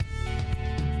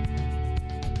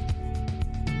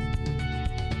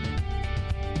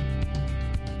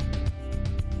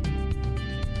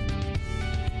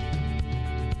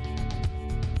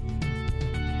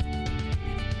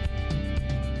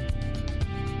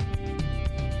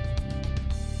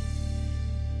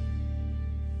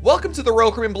Welcome to the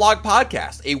Royal Caribbean Blog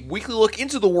Podcast, a weekly look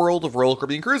into the world of Royal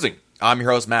Caribbean cruising. I'm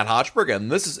your host, Matt Hochberg,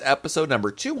 and this is episode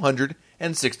number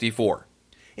 264.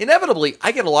 Inevitably,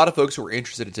 I get a lot of folks who are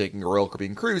interested in taking a Royal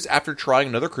Caribbean cruise after trying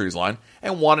another cruise line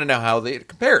and want to know how it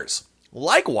compares.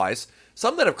 Likewise,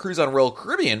 some that have cruised on Royal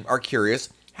Caribbean are curious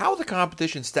how the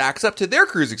competition stacks up to their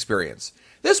cruise experience.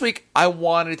 This week, I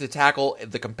wanted to tackle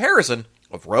the comparison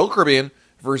of Royal Caribbean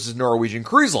versus Norwegian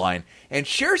Cruise Line and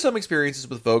share some experiences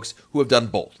with folks who have done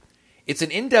both. It's an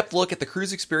in-depth look at the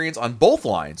cruise experience on both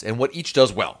lines and what each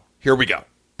does well. Here we go.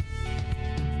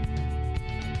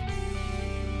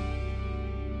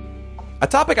 A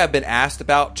topic I've been asked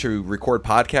about to record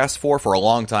podcasts for a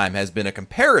long time has been a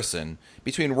comparison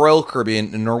between Royal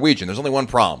Caribbean and Norwegian. There's only one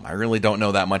problem. I really don't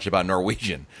know that much about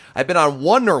Norwegian. I've been on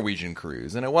one Norwegian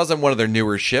cruise, and it wasn't one of their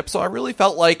newer ships, so I really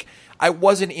felt like I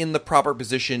wasn't in the proper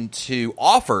position to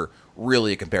offer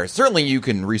really a comparison. Certainly you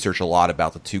can research a lot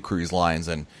about the two cruise lines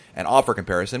and offer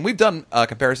comparison. We've done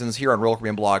comparisons here on Royal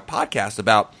Caribbean Blog Podcast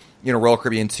about, Royal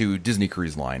Caribbean to Disney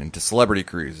Cruise Line and to Celebrity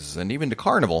Cruises and even to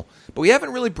Carnival. But we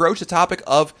haven't really broached the topic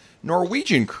of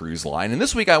Norwegian Cruise Line. And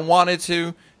this week I wanted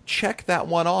to check that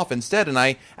one off instead. And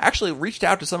I actually reached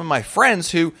out to some of my friends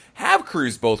who have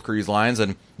cruised both cruise lines.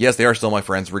 And yes, they are still my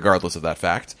friends regardless of that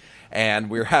fact.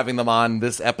 And we're having them on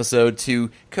this episode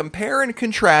to compare and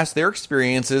contrast their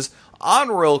experiences on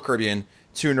Royal Caribbean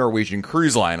to Norwegian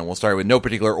Cruise Line. And we'll start with no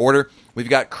particular order. We've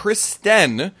got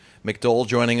Kristen McDowell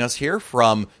joining us here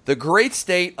from the great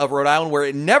state of Rhode Island where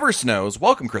it never snows.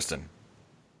 Welcome, Kristen.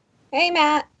 Hey,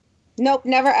 Matt. Nope,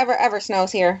 never, ever, ever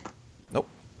snows here. Nope,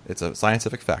 it's a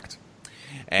scientific fact.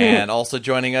 And also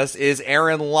joining us is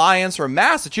Erin Lyons from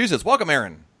Massachusetts. Welcome,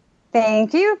 Erin.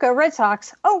 Thank you. Go Red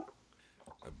Sox. Boo.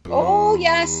 Oh,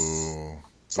 yes.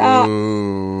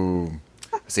 Boo.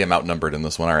 I see I'm outnumbered in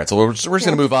this one. All right, so we're just going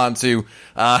to move on to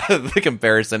the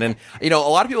comparison. And, a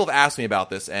lot of people have asked me about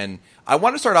this, and I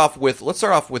want to start off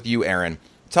with you, Erin.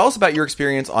 Tell us about your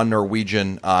experience on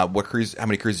Norwegian, how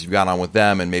many cruises you've gone on with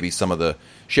them, and maybe some of the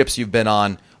ships you've been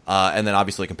on, and then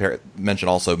obviously mention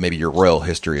also maybe your royal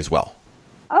history as well.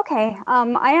 Okay.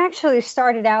 I actually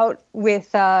started out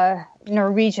with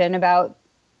Norwegian about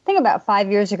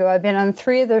 5 years ago. I've been on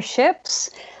 3 of their ships.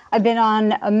 I've been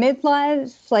on a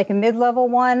mid-level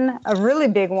one, a really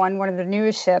big one of the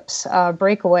newest ships,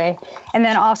 Breakaway, and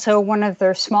then also one of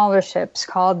their smaller ships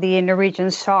called the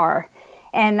Norwegian Star.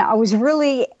 And I was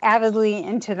really avidly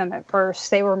into them at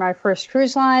first. They were my first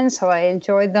cruise line, so I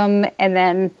enjoyed them, and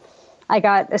then I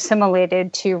got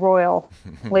assimilated to Royal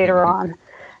later on.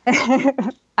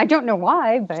 I don't know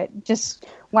why, but just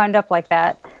wound up like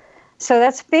that. So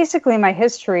that's basically my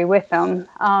history with them.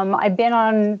 I've been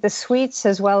on the suites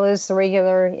as well as the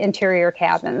regular interior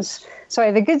cabins. So I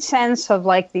have a good sense of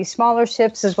the smaller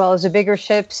ships as well as the bigger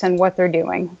ships and what they're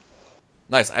doing.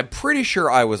 Nice. I'm pretty sure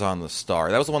I was on the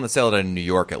Star. That was the one that sailed in New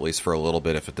York, at least for a little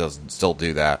bit, if it doesn't still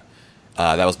do that.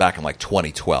 That was back in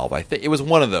 2012. I think it was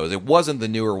one of those. It wasn't the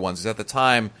newer ones. At the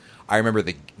time, I remember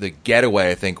the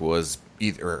Getaway, I think, was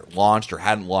either launched or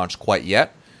hadn't launched quite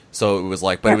yet. So it was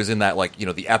but it was in that,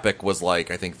 the Epic was, I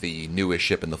think, the newest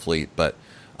ship in the fleet. But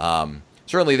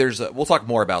certainly we'll talk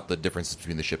more about the differences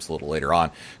between the ships a little later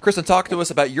on. Kristen, talk to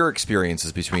us about your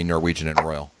experiences between Norwegian and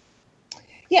Royal.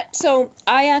 Yeah, so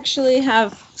I actually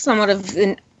have somewhat of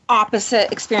an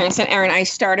opposite experience than Erin. I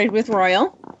started with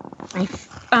Royal.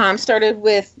 I started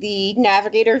with the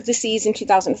Navigator of the Seas in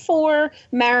 2004,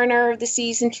 Mariner of the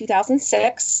Seas in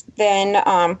 2006, then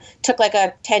took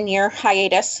a 10-year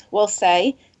hiatus, we'll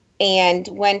say, and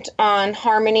went on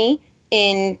Harmony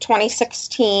in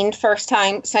 2016, first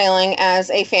time sailing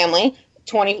as a family.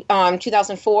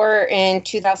 2004 and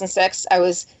 2006, I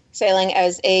was sailing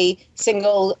as a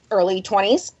single early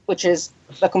 20s, which is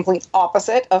the complete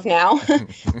opposite of now.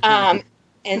 And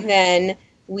then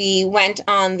we went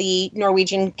on the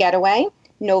Norwegian Getaway,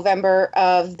 November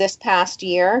of this past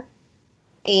year,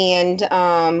 and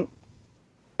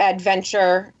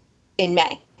Adventure in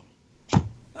May.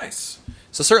 Nice.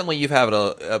 So certainly you've had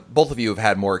both of you have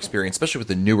had more experience, especially with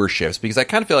the newer ships, because I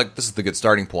kind of feel like this is the good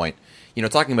starting point.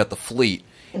 Talking about the fleet,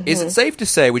 is it safe to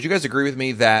say, would you guys agree with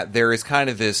me, that there is kind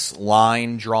of this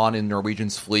line drawn in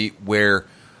Norwegian's fleet where,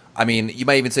 you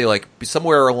might even say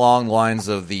somewhere along the lines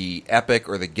of the Epic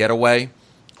or the Getaway,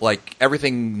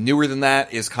 everything newer than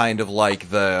that is kind of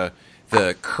the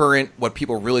current, what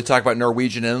people really talk about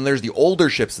Norwegian, and then there's the older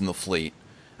ships in the fleet.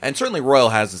 And certainly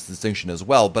Royal has this distinction as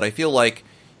well, but I feel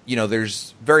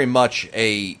there's very much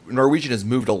Norwegian has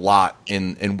moved a lot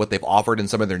in what they've offered in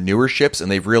some of their newer ships,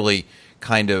 and they've really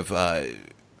kind of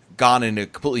gone in a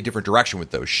completely different direction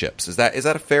with those ships. Is that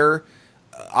a fair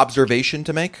observation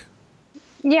to make?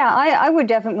 Yeah, I would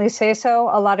definitely say so.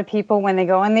 A lot of people, when they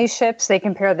go on these ships, they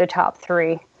compare the top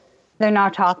three. They're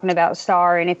not talking about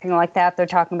Star or anything like that. They're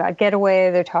talking about Getaway.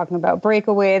 They're talking about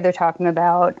Breakaway. They're talking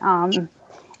about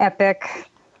Epic.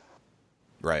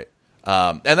 Right.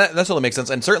 And that totally makes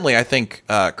sense. And certainly, I think,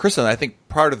 Kristen, I think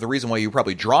part of the reason why you were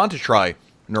probably drawn to try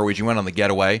Norwegian went on the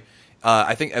Getaway.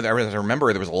 I think, as I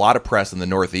remember, there was a lot of press in the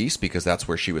Northeast because that's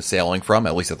where she was sailing from,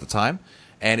 at least at the time.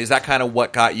 And is that kind of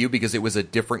what got you? Because it was a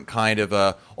different kind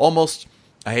of almost,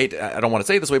 I don't want to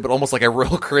say it this way, but almost like a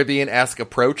Royal Caribbean-esque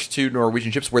approach to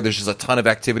Norwegian ships where there's just a ton of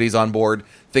activities on board,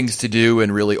 things to do,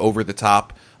 and really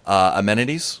over-the-top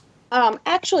amenities?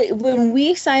 Actually, when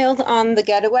we sailed on the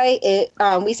Getaway,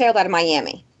 we sailed out of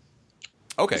Miami.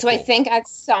 Okay. So cool. I think at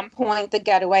some point the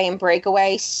Getaway and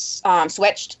Breakaway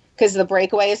switched because the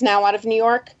Breakaway is now out of New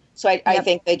York. So I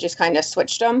think they just kind of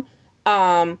switched them.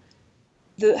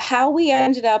 How we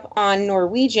ended up on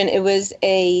Norwegian, it was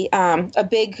a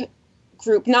big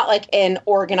group, not like an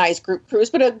organized group cruise,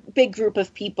 but a big group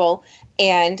of people.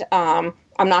 And I'm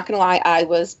not going to lie, I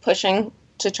was pushing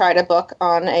to try to book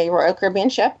on a Royal Caribbean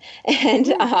ship,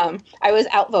 and I was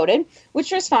outvoted,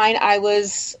 which was fine. I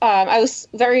was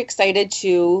very excited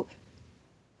to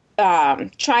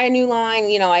try a new line.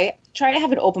 You know, I try to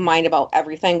have an open mind about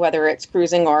everything, whether it's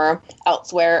cruising or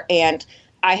elsewhere. And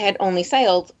I had only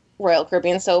sailed Royal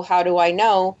Caribbean, so how do I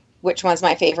know which one's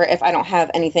my favorite if I don't have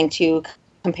anything to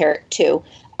compare it to?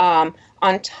 On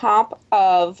top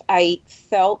of, I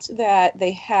felt that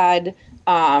they had,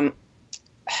 I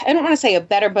don't want to say a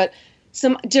better, but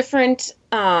some different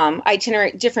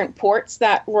itinerary, different ports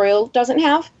that Royal doesn't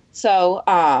have. So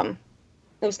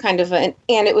it was kind of and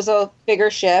it was a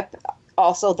bigger ship.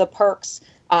 Also, the perks.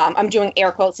 I'm doing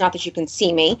air quotes, not that you can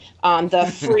see me.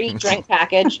 The free drink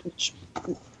package, which,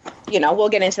 you know, we'll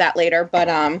get into that later. But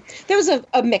there was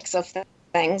a mix of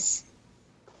things.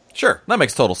 Sure, that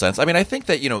makes total sense. I mean, I think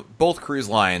that, you know, both cruise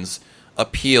lines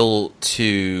appeal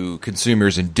to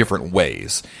consumers in different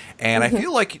ways. And I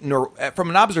feel like, from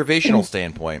an observational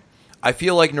standpoint, I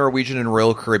feel like Norwegian and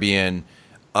Royal Caribbean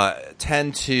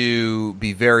tend to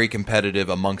be very competitive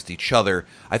amongst each other.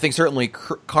 I think certainly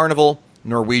Carnival,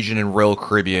 Norwegian, and Royal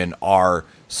Caribbean are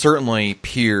certainly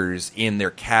peers in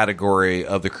their category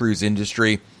of the cruise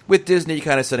industry, with Disney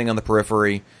kind of sitting on the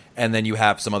periphery. And then you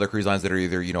have some other cruise lines that are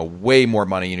either, you know, way more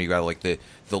money. You know, you got like the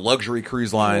luxury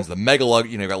cruise lines, the mega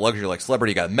luxury. You know, you got luxury like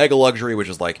Celebrity. You got mega luxury, which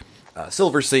is like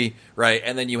Silver Sea, right?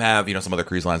 And then you have, you know, some other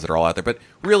cruise lines that are all out there. But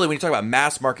really, when you talk about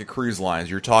mass market cruise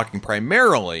lines, you're talking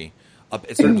primarily,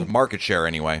 in terms of market share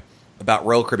anyway, about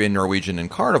Royal Caribbean, Norwegian, and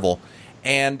Carnival.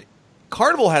 And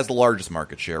Carnival has the largest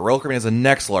market share. Royal Caribbean has the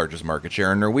next largest market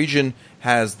share, and Norwegian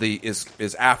has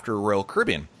is after Royal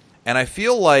Caribbean. And I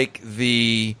feel like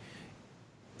the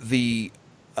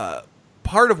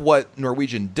part of what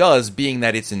Norwegian does, being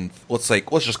that it's in, let's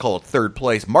just call it third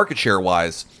place market share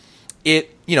wise, it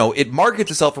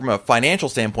markets itself from a financial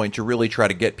standpoint to really try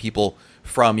to get people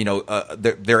from, you know,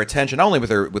 their attention, not only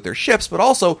with their ships but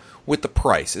also with the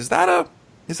price. Is that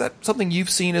something you've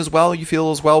seen as well? You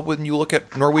feel as well when you look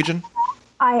at Norwegian?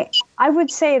 I would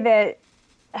say that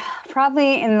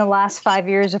probably in the last 5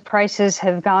 years, the prices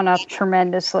have gone up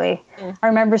tremendously. I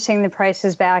remember seeing the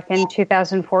prices back in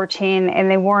 2014, and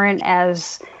they weren't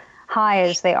as high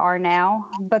as they are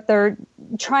now. But they're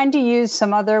trying to use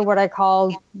some other, what I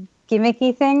call,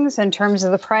 gimmicky things in terms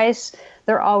of the price.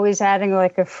 They're always adding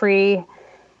like a free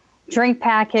drink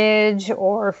package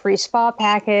or a free spa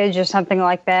package or something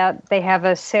like that. They have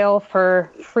a sale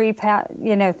for free,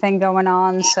 thing going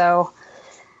on. So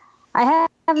I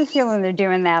have a feeling they're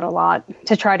doing that a lot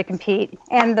to try to compete.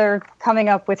 And they're coming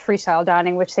up with freestyle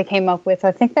dining, which they came up with,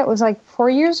 I think that was like 4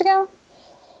 years ago.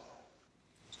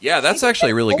 Yeah, that's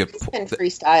actually a really good point.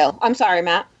 Freestyle. I'm sorry,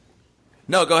 Matt.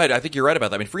 No, go ahead. I think you're right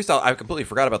about that. I mean, freestyle, I completely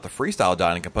forgot about the freestyle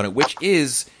dining component, which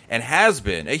is and has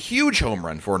been a huge home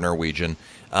run for Norwegian.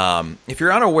 If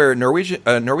you're unaware, Norwegian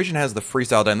has the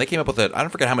freestyle dining. They came up with it, I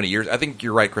don't forget how many years. I think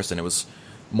you're right, Kristen. It was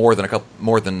more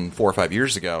than 4 or 5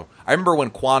 years ago. I remember when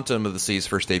Quantum of the Seas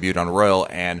first debuted on Royal,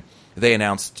 and they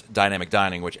announced dynamic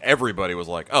dining, which everybody was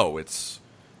like, "Oh, it's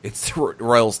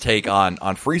Royal's take on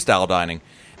freestyle dining."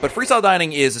 But freestyle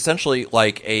dining is essentially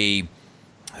like a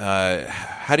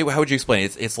how would you explain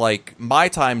it? It's like my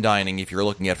time dining if you're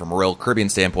looking at it from a Royal Caribbean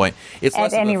standpoint. It's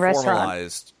less any of a restaurant.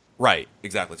 Formalized, right?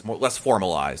 Exactly. It's less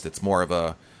formalized. It's more of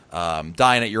a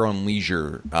dine at your own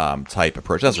leisure type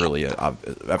approach. That's really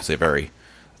obviously a very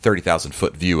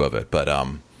 30,000-foot view of it, but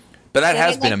that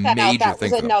has been a major thing.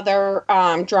 That was another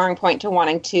drawing point to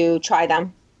wanting to try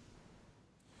them.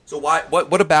 So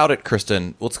what about it,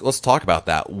 Kristen? Let's talk about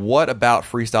that. What about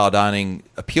freestyle dining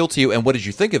appealed to you, and what did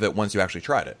you think of it once you actually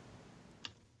tried it?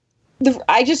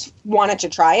 I just wanted to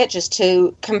try it just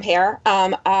to compare.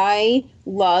 I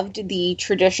loved the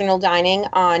traditional dining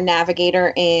on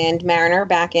Navigator and Mariner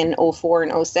back in 04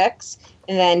 and 06.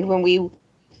 And then when we,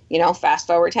 fast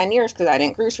forward 10 years, because I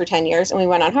didn't cruise for 10 years, and we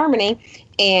went on Harmony.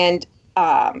 And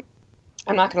I'm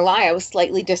not going to lie, I was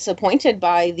slightly disappointed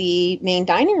by the main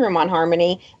dining room on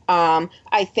Harmony.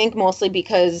 I think mostly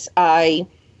because I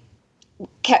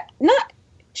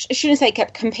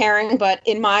kept comparing, but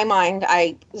in my mind,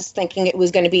 I was thinking it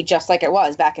was going to be just like it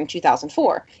was back in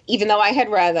 2004, even though I had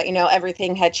read that,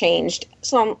 everything had changed.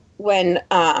 So when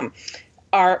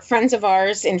our friends of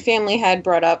ours and family had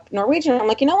brought up Norwegian, I'm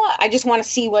like, you know what? I just want to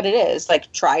see what it is. Like,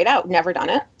 try it out. Never done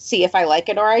it. See if I like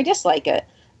it or I dislike it.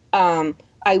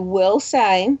 I will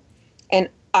say, and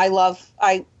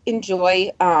I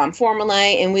enjoy Formula,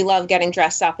 and we love getting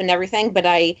dressed up and everything, but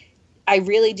I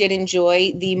really did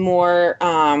enjoy the more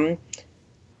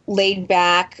laid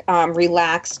back,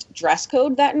 relaxed dress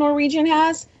code that Norwegian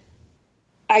has.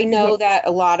 I know that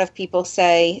a lot of people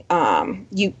say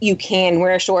you can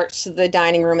wear shorts to the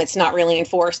dining room. It's not really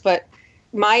enforced, but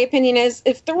my opinion is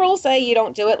if the rules say you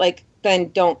don't do it,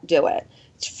 then don't do it.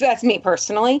 That's me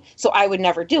personally. So I would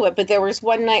never do it. But there was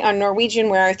one night on Norwegian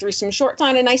where I threw some shorts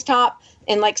on, a nice top,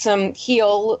 and some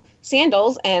heel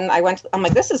sandals, and I'm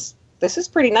like, this is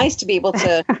pretty nice to be able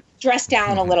to dress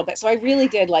down a little bit. So I really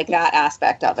did like that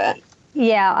aspect of it.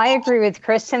 Yeah, I agree with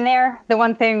Kristen there. The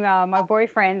one thing, my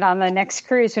boyfriend on the next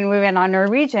cruise when we went on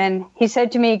Norwegian, he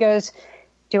said to me, he goes,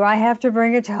 "Do I have to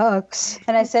bring a tux?"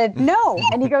 And I said, "No."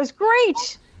 And he goes,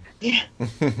 "Great." Yeah.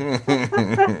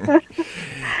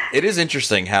 It is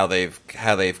interesting how they've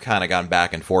kind of gone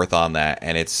back and forth on that,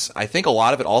 and I think a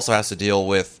lot of it also has to deal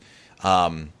with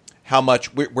how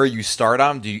much where you start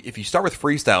on. If you start with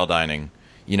freestyle dining,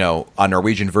 on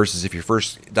Norwegian versus if your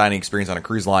first dining experience on a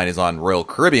cruise line is on Royal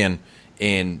Caribbean,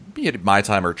 in be it my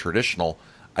time or traditional,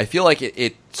 I feel like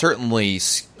it certainly,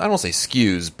 I don't want to say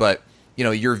skews, but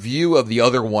your view of the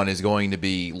other one is going to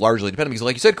be largely dependent because,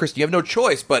 like you said, Kristen, you have no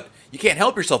choice, but you can't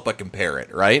help yourself but compare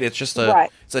it, right? It's just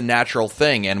it's a natural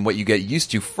thing, and what you get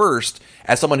used to first,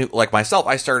 as someone who, like myself,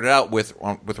 I started out with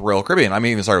Royal Caribbean. I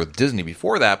mean, even started with Disney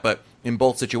before that, but in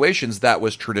both situations, that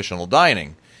was traditional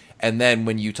dining. And then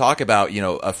when you talk about,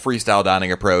 a freestyle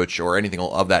dining approach or anything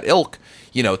of that ilk,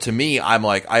 to me,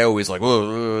 I always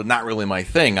not really my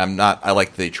thing. I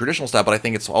like the traditional style, but I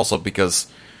think it's also because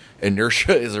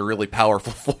inertia is a really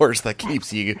powerful force that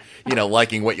keeps you,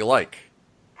 liking what you like.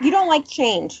 You don't like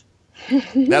change.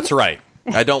 That's right.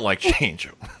 I don't like change.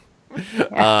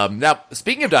 Now,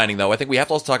 speaking of dining, though, I think we have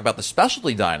to also talk about the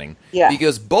specialty dining. Yeah.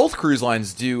 Because both cruise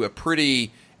lines do a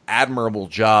pretty admirable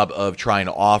job of trying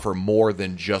to offer more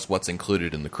than just what's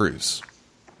included in the cruise.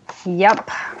 Yep.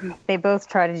 They both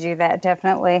try to do that,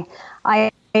 definitely.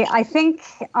 I think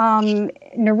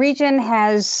Norwegian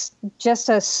has just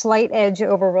a slight edge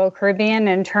over Royal Caribbean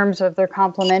in terms of their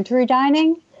complimentary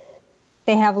dining.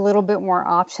 They have a little bit more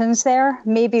options there,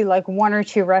 maybe one or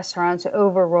two restaurants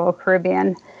over Royal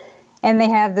Caribbean. And they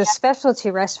have the specialty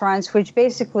restaurants, which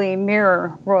basically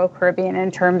mirror Royal Caribbean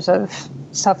in terms of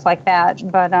stuff like that.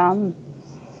 But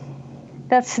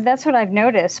that's what I've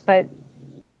noticed. But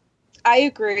I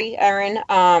agree, Erin.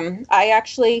 I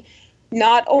actually,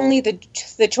 not only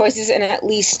the choices, and at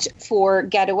least for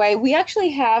Getaway, we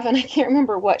actually have, and I can't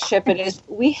remember what ship it is,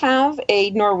 we have a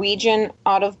Norwegian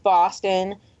out of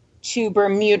Boston to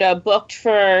Bermuda booked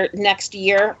for next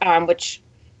year, which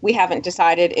we haven't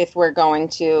decided if we're going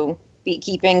to be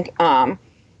keeping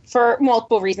for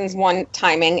multiple reasons. One,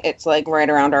 timing. It's right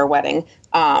around our wedding.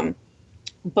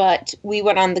 But we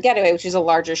went on the Getaway, which is a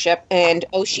larger ship, and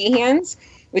O'Sheehan's,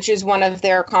 which is one of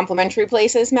their complimentary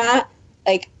places, Matt.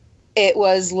 It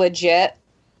was legit,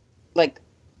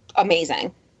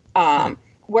 amazing.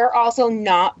 We're also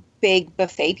not big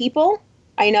buffet people.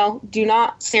 I know.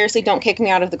 Don't kick me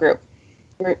out of the group.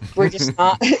 We're just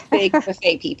not big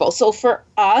buffet people. So for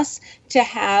us to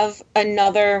have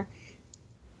another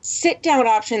sit-down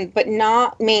option, but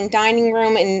not main dining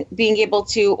room, and being able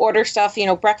to order stuff,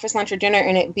 breakfast, lunch, or dinner,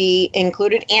 and it be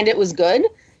included, and it was good.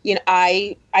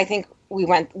 I think we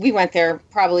went there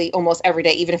probably almost every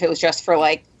day, even if it was just for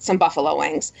some buffalo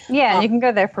wings. Yeah, you can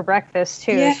go there for breakfast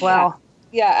too as well.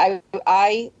 Yeah,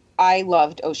 I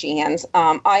loved O'Sheehan's.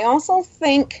 I also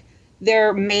think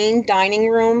their main dining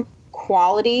room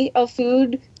quality of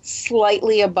food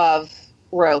slightly above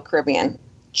Royal Caribbean,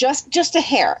 just a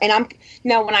hair. And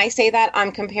now when I say that,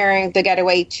 I'm comparing the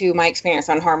Getaway to my experience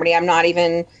on Harmony. I'm not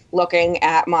even looking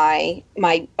at my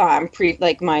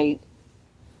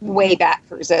way back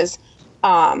cruises.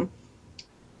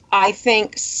 I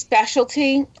think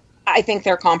specialty, I think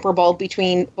they're comparable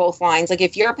between both lines. Like,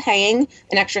 if you're paying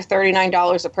an extra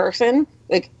 $39 a person,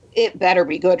 like, it better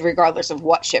be good regardless of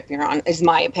what ship you're on, is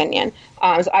my opinion.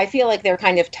 So I feel like they're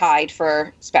kind of tied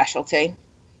for specialty.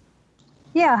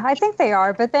 Yeah, I think they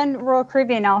are. But then Royal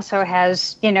Caribbean also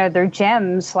has, their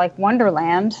gems like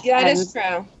Wonderland. Yeah, that is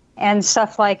true. And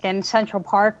stuff like in Central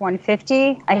Park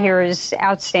 150, I hear is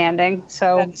outstanding.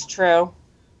 So that's true.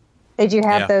 They do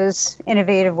have those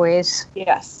innovative ways.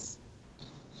 Yes.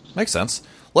 Makes sense.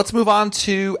 Let's move on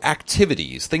to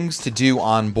activities, things to do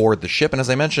on board the ship. And as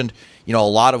I mentioned, a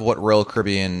lot of what Royal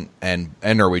Caribbean and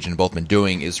Norwegian have both been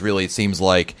doing is really, it seems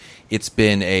like it's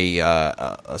been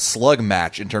a slug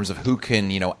match in terms of who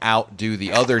can, outdo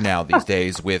the other now these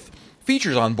days with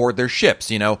features on board their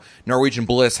ships. Norwegian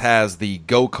Bliss has the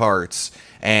go-karts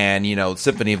and,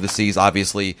 Symphony of the Seas,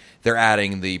 obviously, they're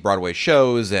adding the Broadway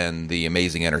shows and the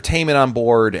amazing entertainment on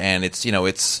board. And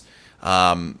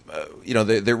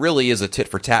there really is a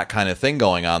tit-for-tat kind of thing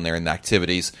going on there in the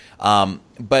activities.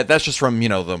 But that's just from,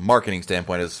 the marketing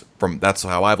standpoint. That's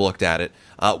how I've looked at it.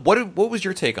 What was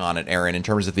your take on it, Erin, in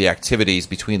terms of the activities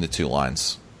between the two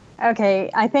lines? Okay,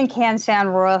 I think hands down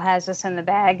Royal has us in the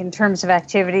bag in terms of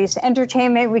activities.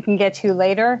 Entertainment we can get to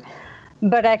later,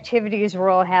 but activities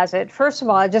Royal has it. First of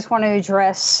all, I just want to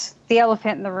address the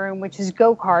elephant in the room, which is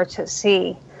go-karts at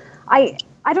sea. I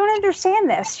don't understand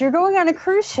this. You're going on a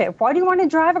cruise ship. Why do you want to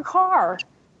drive a car?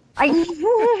 I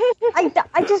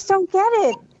just don't get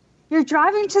it. You're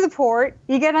driving to the port,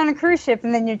 you get on a cruise ship,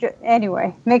 and then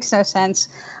anyway, makes no sense.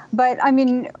 But,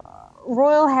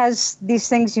 Royal has these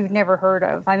things you've never heard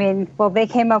of. They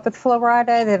came up with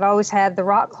Flowrider. They've always had the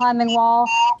rock climbing wall.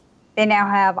 They now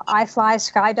have iFly,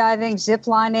 skydiving, zip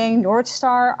lining, North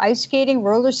Star, ice skating,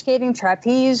 roller skating,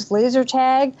 trapeze, laser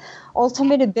tag,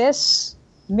 ultimate abyss,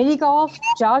 mini golf,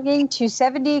 jogging,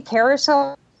 270,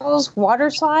 carousels, water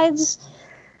slides.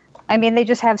 They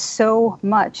just have so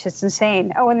much. It's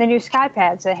insane. Oh, and the new sky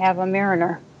pads they have on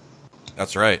Mariner.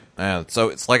 That's right. So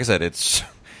it's like I said, it's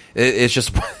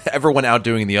just everyone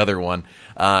outdoing the other one.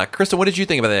 Kristen, what did you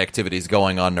think about the activities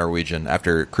going on Norwegian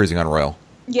after cruising on Royal?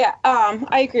 Yeah,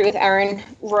 I agree with Erin.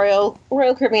 Royal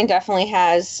Caribbean definitely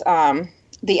has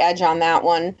the edge on that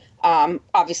one.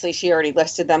 Obviously, she already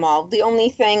listed them all. The only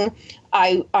thing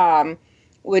I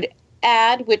would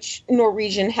add, which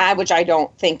Norwegian had, which I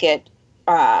don't think it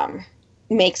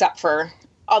makes up for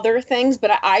other things,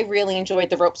 but I really enjoyed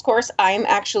the ropes course. I'm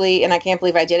actually, and I can't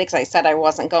believe I did it because I said I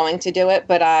wasn't going to do it,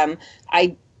 but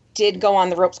I did go on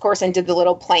the ropes course and did the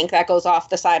little plank that goes off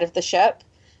the side of the ship,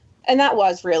 and that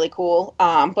was really cool.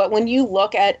 But when you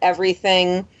look at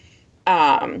everything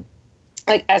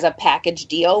like as a package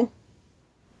deal,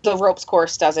 the ropes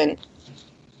course doesn't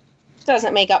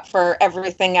make up for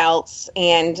everything else.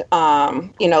 And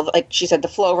like she said, the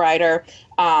flow rider,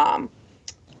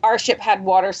 our ship had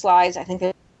water slides. I think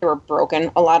they were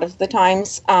broken a lot of the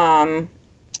times.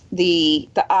 The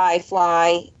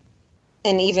iFly,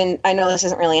 and even, I know this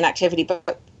isn't really an activity,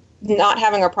 but not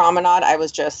having a promenade, I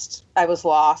was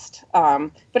lost.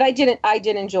 But I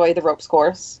did enjoy the ropes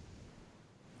course.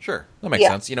 Sure, that makes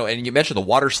sense. And you mentioned the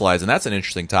water slides, and that's an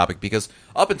interesting topic because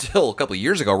up until a couple of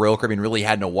years ago, Royal Caribbean really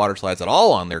had no water slides at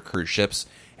all on their cruise ships,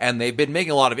 and they've been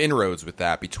making a lot of inroads with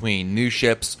that between new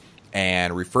ships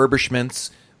and refurbishments.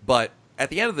 But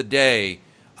at the end of the day,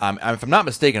 if I'm not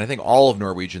mistaken, I think all of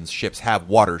Norwegian's ships have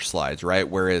water slides, right?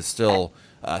 Whereas still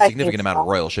a significant amount of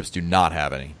Royal ships do not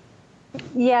have any.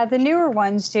 Yeah, the newer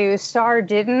ones do. Star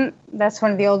didn't. That's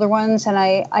one of the older ones. And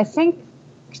I think,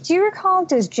 do you recall,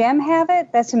 does Gem have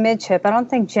it? That's a midship. I don't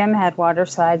think Gem had water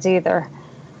slides either.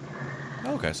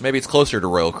 Okay, so maybe it's closer to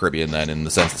Royal Caribbean then, in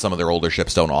the sense that some of their older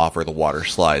ships don't offer the water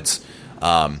slides.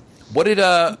 What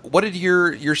did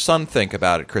your son think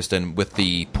about it, Kristen, with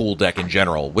the pool deck in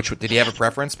general? Did he have a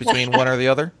preference between one or the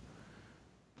other?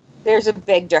 There's a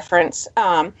big difference.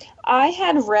 I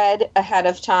had read ahead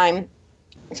of time,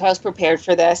 so I was prepared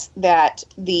for this, that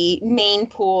the main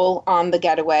pool on the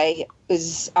Getaway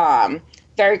is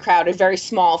very crowded, very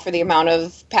small for the amount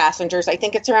of passengers. I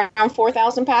think it's around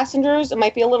 4,000 passengers. It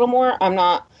might be a little more. I'm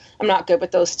not good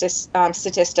with those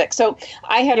statistics. So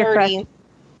I had already.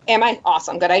 Am I?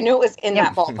 Awesome. Good. I knew it was in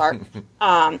that ballpark.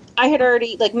 I had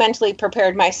already mentally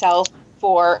prepared myself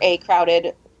for a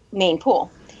crowded main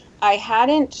pool. I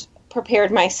hadn't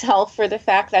prepared myself for the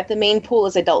fact that the main pool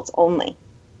is adults only.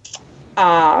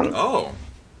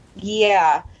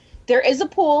 Yeah. There is a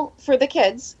pool for the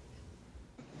kids,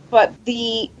 but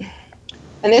and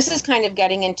this is kind of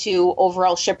getting into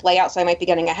overall ship layout, so I might be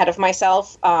getting ahead of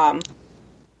myself. Are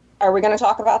we going to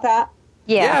talk about that?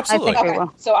 Yeah, absolutely. I think we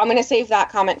will. So I'm going to save that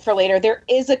comment for later. There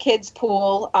is a kids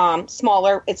pool,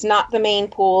 smaller. It's not the main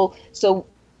pool. So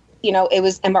it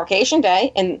was embarkation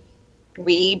day, and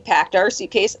we packed our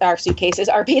suitcases,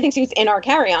 our bathing suits in our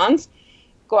carry-ons,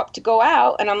 go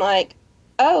out, and I'm like,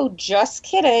 oh, just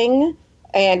kidding.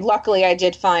 And luckily I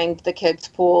did find the kids'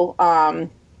 pool.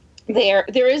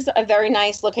 There is a very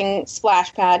nice looking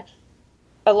splash pad.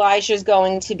 Elijah's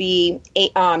going to be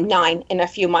 9 in a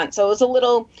few months, so it was a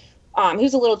little. He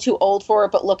was a little too old for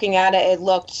it, but looking at it, it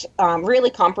looked really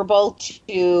comparable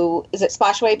to. Is it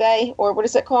Splashaway Bay, or what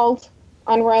is it called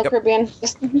on Royal Caribbean?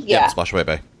 Yeah, Splashaway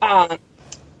Bay.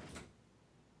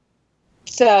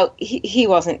 So he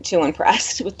wasn't too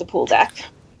impressed with the pool deck,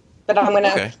 but I'm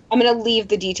gonna leave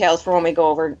the details for when we go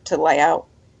over to layout.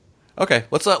 Okay,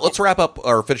 let's wrap up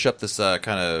or finish up this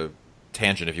kind of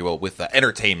tangent, if you will, with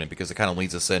entertainment, because it kind of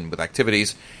leads us in with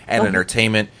activities and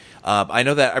entertainment. I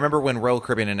know that I remember when Royal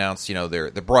Caribbean announced,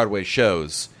 their Broadway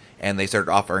shows, and they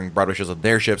started offering Broadway shows on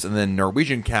their ships, and then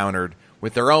Norwegian countered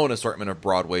with their own assortment of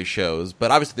Broadway shows.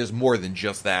 But obviously, there's more than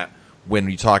just that when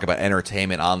you talk about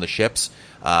entertainment on the ships.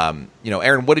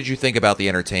 Aaron, what did you think about the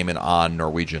entertainment on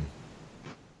Norwegian?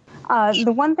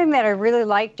 The one thing that I really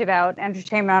liked about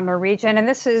entertainment on Norwegian, and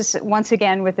this is once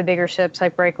again with the bigger ships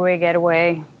like Breakaway,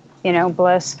 Getaway,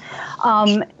 Bliss,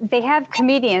 they have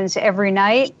comedians every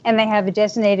night, and they have a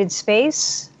designated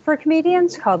space for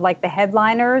comedians called like the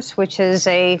Headliners, which is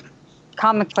a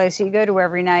comic place you go to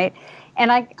every night.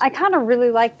 And I kind of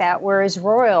really like that, whereas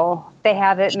Royal, they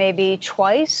have it maybe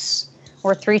twice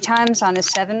or 3 times on a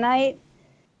 7 night,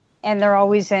 and they're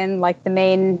always in like the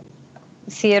main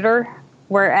theater,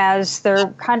 whereas they're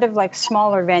kind of like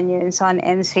smaller venues on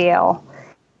NCL.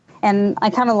 And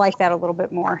I kind of like that a little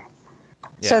bit more.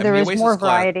 Yeah, so there is more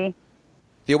variety.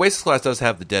 The Oasis class does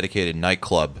have the dedicated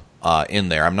nightclub in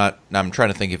there. I'm trying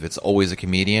to think if it's always a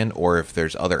comedian or if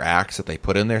there's other acts that they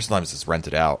put in there. Sometimes it's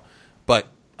rented out. But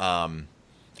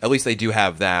at least they do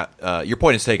have that. Your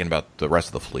point is taken about the rest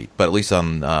of the fleet, but at least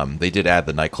they did add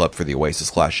the nightclub for the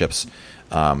Oasis class ships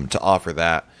to offer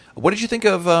that. What did you think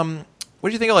of what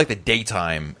do you think of like the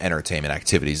daytime entertainment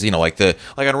activities? Like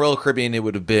on Royal Caribbean, it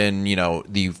would have been,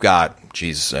 you've got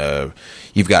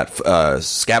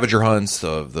scavenger hunts,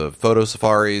 the photo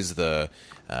safaris, the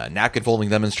napkin folding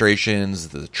demonstrations,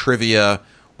 the trivia.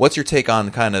 What's your take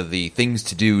on kind of the things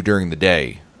to do during the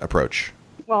day approach?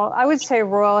 Well, I would say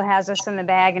Royal has us in the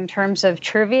bag in terms of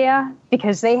trivia,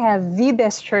 because they have the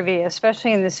best trivia,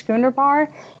 especially in the schooner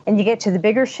bar. And you get to the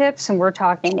bigger ships, and we're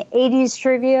talking 80s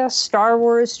trivia, Star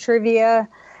Wars trivia,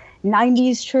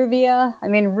 90s trivia. I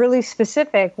mean, really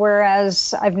specific,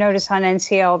 whereas I've noticed on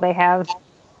NCL they have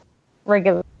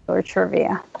regular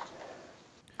trivia.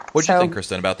 What do you think,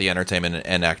 Kristen, about the entertainment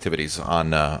and activities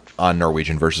on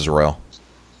Norwegian versus Royal?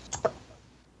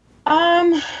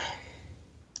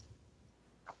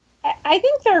 I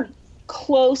think they're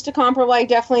close to comparable. I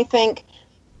definitely think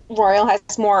Royal has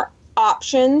more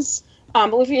options.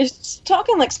 But if you're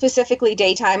talking like specifically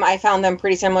daytime, I found them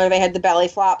pretty similar. They had the belly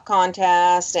flop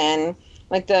contest and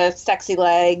like the sexy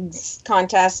legs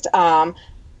contest. Trying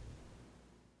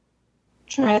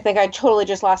to think, I totally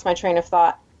just lost my train of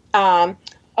thought.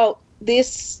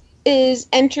 This is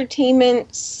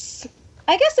entertainment.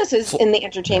 I guess this is in the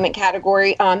entertainment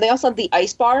category. They also have the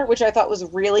ice bar, which I thought was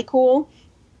really cool.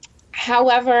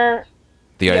 However,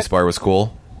 the ice bar was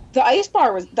cool. The ice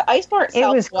bar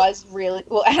itself was really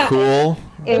well, cool.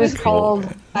 It was cold.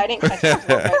 I didn't catch that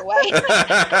right away.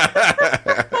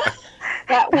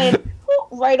 That went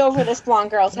right over this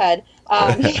blonde girl's head.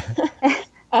 It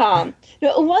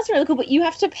was really cool, but you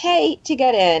have to pay to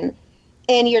get in,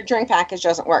 and your drink package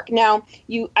doesn't work. Now,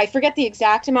 I forget the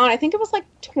exact amount. I think it was like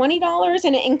 $20,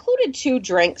 and it included 2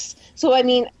 drinks. So, I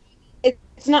mean,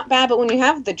 it's not bad, but when you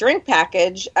have the drink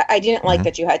package, I didn't like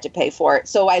that you had to pay for it.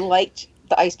 So I liked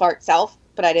the ice bar itself,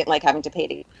 but I didn't like having to pay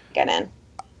to get in.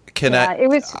 Go ahead,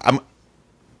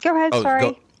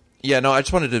 sorry. I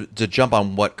just wanted to jump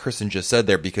on what Kristen just said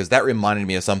there, because that reminded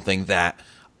me of something that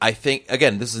I think,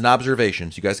 again, this is an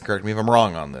observation, so you guys can correct me if I'm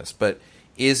wrong on this, but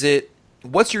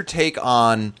what's your take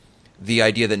on the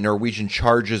idea that Norwegian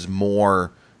charges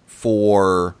more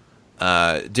for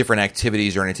different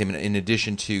activities or entertainment in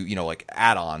addition to, like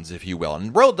add-ons, if you will?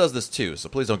 And Royal does this too, so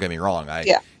please don't get me wrong.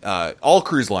 All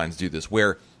cruise lines do this,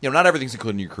 where, not everything's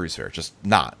included in your cruise fare. Just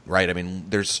not, right? I mean,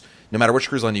 there's, no matter which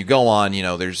cruise line you go on,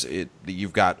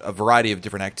 you've got a variety of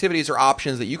different activities or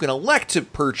options that you can elect to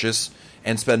purchase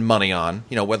and spend money on,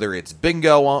 whether it's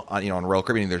bingo on Royal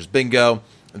Caribbean, there's bingo,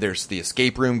 there's the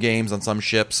escape room games on some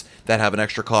ships that have an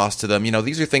extra cost to them.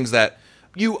 These are things that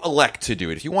you elect to do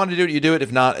it. If you want to do it, you do it.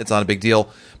 If not, it's not a big deal.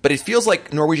 But it feels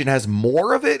like Norwegian has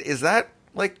more of it. Is that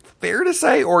fair to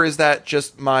say, or is that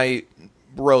just my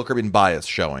Royal Caribbean bias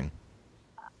showing?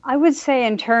 I would say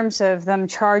in terms of them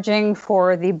charging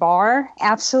for the bar,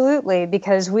 absolutely,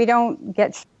 because we don't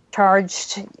get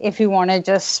charged if you want to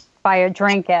just buy a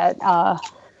drink at,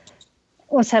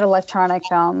 what's that electronic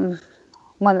one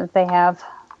that they have?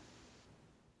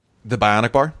 The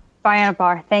Bionic Bar? Bionic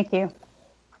Bar, thank you.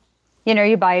 You know,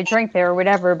 you buy a drink there or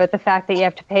whatever, but the fact that you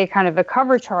have to pay kind of a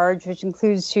cover charge, which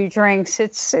includes 2 drinks,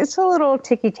 it's a little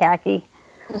ticky-tacky.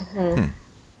 Mm-hmm.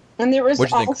 And there was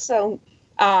also,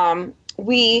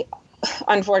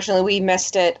 unfortunately, we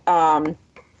missed it. God,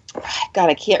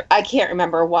 I can't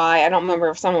remember why. I don't remember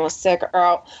if someone was sick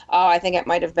or, I think it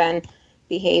might have been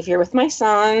behavior with my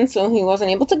son, so he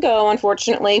wasn't able to go,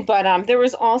 unfortunately. But there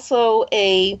was also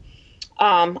a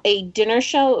dinner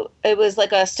show. It was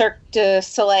like a Cirque du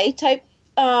Soleil type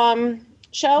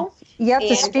show. Yep,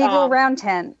 the Spiegel Round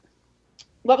Tent.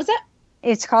 What was that?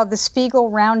 It's called the Spiegel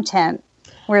Round Tent,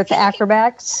 where the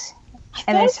acrobats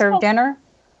and they serve dinner.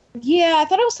 Yeah, I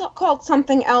thought it was called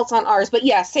something else on ours, but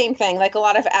yeah, same thing. Like a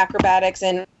lot of acrobatics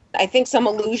and I think some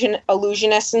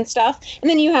illusionists and stuff. And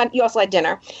then you also had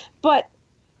dinner, but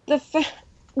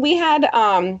we had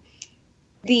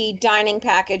the dining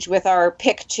package with our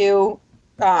pick 2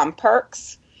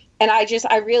 perks, and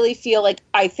I really feel like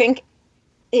I think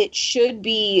it should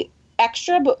be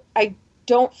extra, but I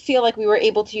don't feel like we were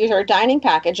able to use our dining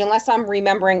package unless I'm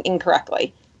remembering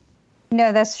incorrectly.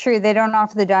 No, that's true. They don't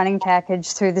offer the dining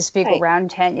package through the Spiegel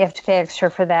Round Tent. You have to pay extra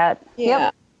for that. Yeah.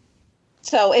 Yep.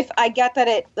 So if I get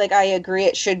that I agree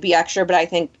it should be extra, but I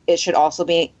think it should also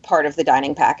be part of the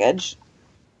dining package.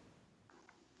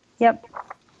 Yep.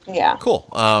 Yeah. Cool.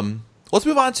 Let's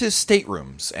move on to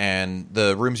staterooms and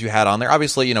the rooms you had on there.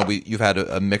 Obviously, you've had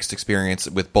a mixed experience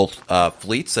with both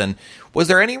fleets. And was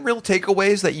there any real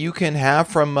takeaways that you can have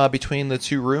from between the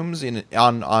 2 rooms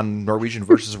on Norwegian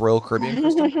versus Royal Caribbean,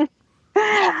 Kristen?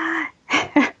 I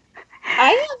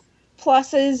have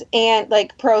pluses and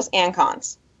pros and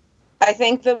cons. I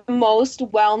think the most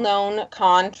well-known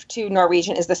con to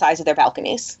Norwegian is the size of their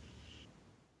balconies.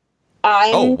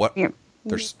 What?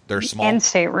 They're small. And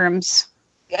staterooms.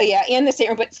 Yeah, and the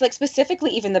stateroom, but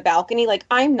specifically even the balcony.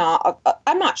 I'm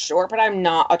not short, but I'm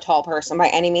not a tall person by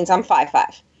any means. I'm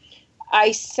 5'5".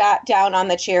 I sat down on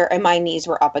the chair and my knees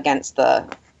were up against the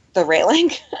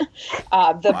railing.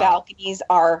 The balconies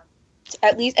are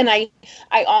at least, and I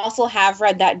also have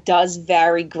read that does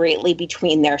vary greatly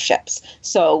between their ships.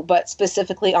 So, but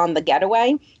specifically on the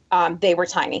Getaway, they were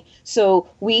tiny. So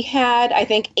we had, I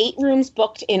think, 8 rooms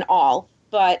booked in all,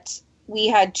 but we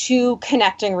had 2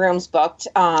 connecting rooms booked.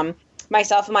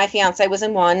 Myself and my fiance was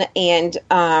in one, and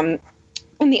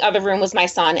in the other room was my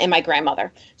son and my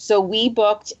grandmother. So we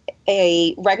booked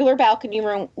a regular balcony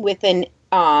room with and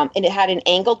it had an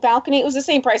angled balcony. It was the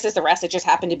same price as the rest. It just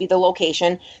happened to be the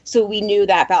location. So we knew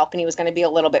that balcony was going to be a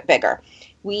little bit bigger.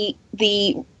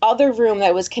 The other room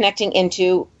that was connecting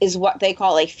into is what they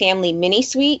call a family mini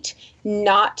suite,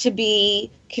 not to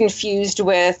be confused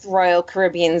with Royal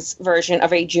Caribbean's version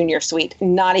of a junior suite.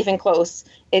 Not even close.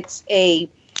 It's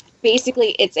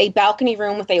basically a balcony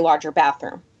room with a larger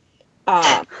bathroom.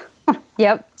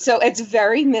 Yep. So it's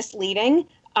very misleading.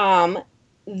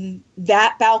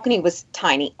 That balcony was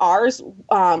tiny. Ours,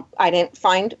 I didn't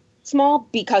find small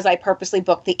because I purposely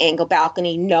booked the angle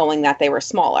balcony knowing that they were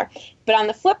smaller. But on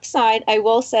the flip side, I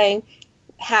will say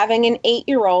having an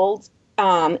 8-year-old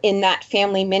in that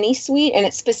family mini suite, and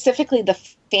it's specifically the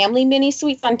family mini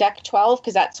suite on deck 12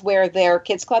 because that's where their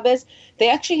kids club is, they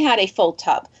actually had a full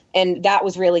tub. And that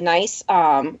was really nice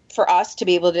for us to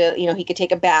be able to, he could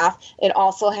take a bath. It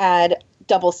also had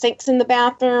double sinks in the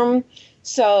bathroom.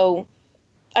 So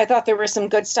I thought there was some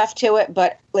good stuff to it,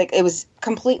 but it was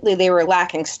completely, they were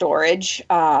lacking storage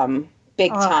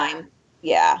big time.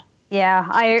 Yeah. Yeah,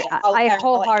 I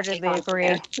wholeheartedly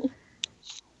agree.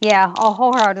 Yeah, I'll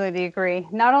wholeheartedly agree.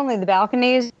 Not only the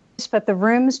balconies, but the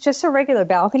rooms, just a regular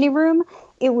balcony room,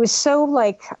 it was so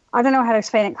I don't know how to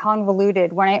explain it,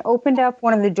 convoluted. When I opened up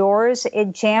one of the doors,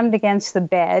 it jammed against the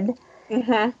bed.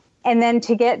 Mm-hmm. And then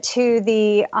to get to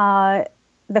the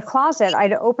closet,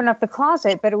 I'd open up the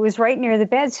closet, but it was right near the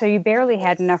bed, so you barely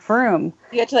had enough room.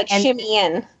 You had to shimmy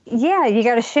in. Yeah, you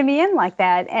got to shimmy in like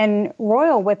that. And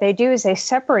Royal, what they do is they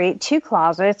separate 2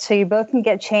 closets, so you both can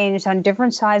get changed on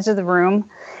different sides of the room.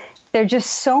 They're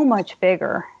just so much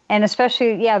bigger. And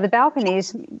especially, the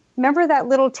balconies. Remember that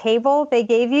little table they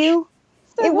gave you?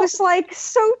 It was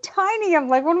so tiny. I'm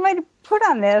like, what am I to put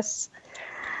on this?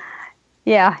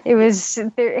 Yeah, it was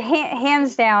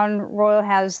hands down. Royal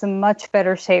has the much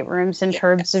better staterooms in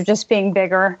terms of just being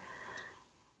bigger.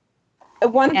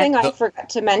 One thing I forgot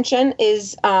to mention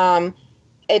is, I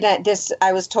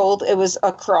was told it was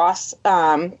across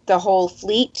the whole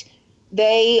fleet.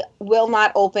 they will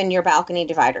not open your balcony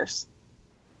dividers.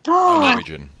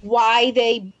 Norwegian. Why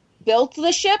they built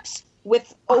the ships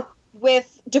with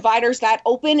dividers that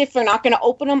open, if they're not going to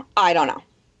open them, I don't know.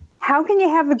 How can you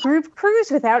have a group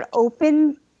cruise without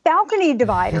open balcony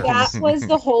dividers? That was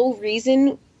the whole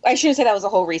reason. I shouldn't say that was the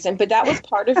whole reason, but that was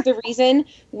part of the reason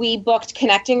we booked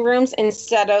connecting rooms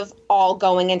instead of all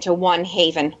going into one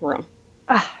Haven room.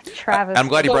 Travis. I'm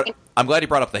glad you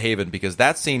brought up the Haven, because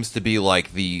that seems to be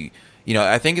like the,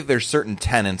 I think if there's certain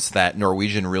tenets that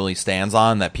Norwegian really stands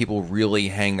on, that people really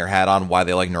hang their hat on why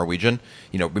they like Norwegian.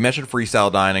 We mentioned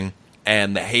freestyle dining,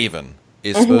 and the Haven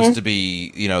is supposed to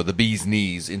be, the bee's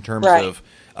knees in terms of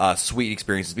suite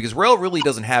experiences, because Royal really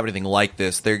doesn't have anything like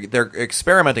this. They're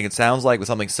experimenting, it sounds like, with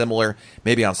something similar,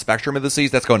 maybe on Spectrum of the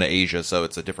Seas. That's going to Asia, so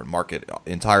it's a different market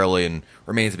entirely, and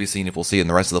remains to be seen if we'll see it in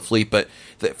the rest of the fleet. But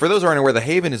for those who aren't aware, the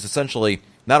Haven is essentially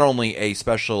not only a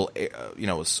special, a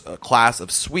class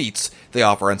of suites they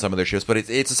offer on some of their ships, but it's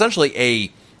essentially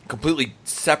a completely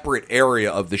separate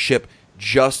area of the ship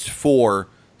just for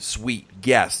suite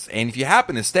guests. And if you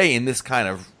happen to stay in this kind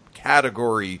of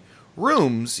category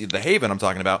rooms, the Haven I'm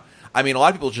talking about, I mean, a lot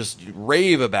of people just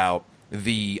rave about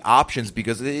the options,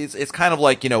 because it's kind of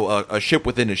like, a ship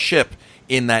within a ship,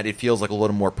 in that it feels like a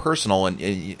little more personal.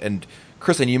 And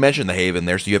Kristen, you mentioned the Haven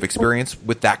there, so you have experience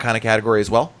with that kind of category as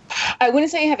well? I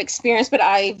wouldn't say I have experience, but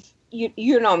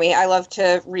you know me, I love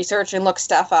to research and look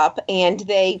stuff up, and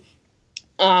they,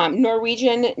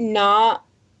 Norwegian, not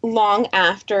long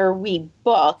after we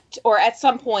booked, or at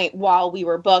some point while we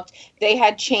were booked, they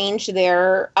had changed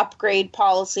their upgrade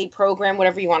policy, program,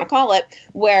 whatever you want to call it,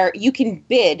 where you can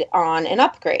bid on an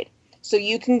upgrade. So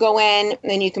you can go in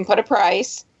and you can put a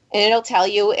price, and it'll tell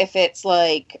you if it's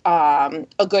like a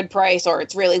good price or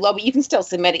it's really low, but you can still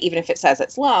submit it even if it says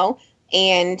it's low.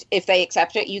 And if they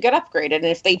accept it, you get upgraded. And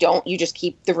if they don't, you just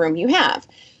keep the room you have.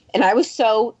 And I was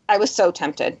so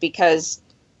tempted, because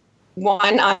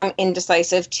one, I'm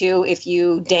indecisive. Two, if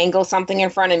you dangle something in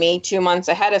front of me 2 months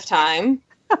ahead of time,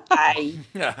 but I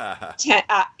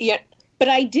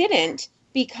didn't,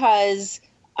 because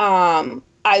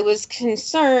I was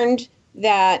concerned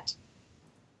that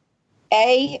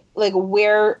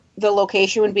where the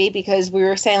location would be, because we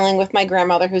were sailing with my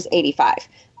grandmother who's 85.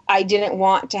 I didn't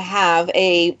want to have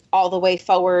a all the way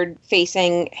forward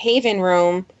facing Haven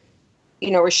room,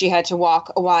 where she had to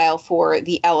walk a while for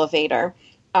the elevator.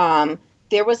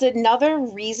 There was another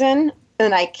reason,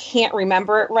 and I can't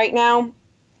remember it right now,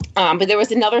 but there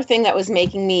was another thing that was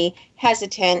making me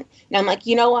hesitant. And I'm like,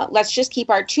 you know what? Let's just keep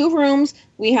our 2 rooms.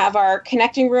 We have our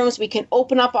connecting rooms. We can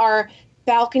open up our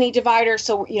balcony divider,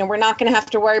 so we're not going to have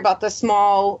to worry about the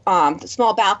small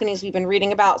balconies we've been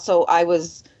reading about. So I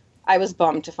was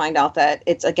bummed to find out that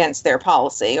it's against their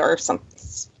policy, or some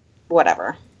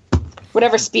whatever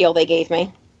spiel they gave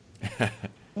me.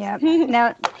 Yeah.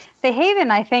 Now, the Haven,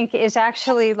 I think, is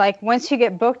actually, like, once you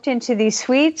get booked into these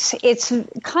suites, it's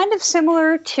kind of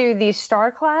similar to the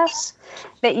Star Class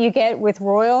that you get with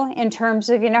Royal, in terms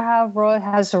of, how Royal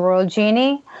has the Royal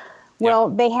Genie. Well,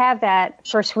 They have that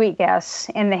for suite guests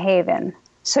in the Haven.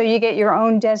 So you get your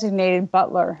own designated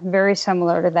butler, very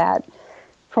similar to that,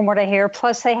 from what I hear.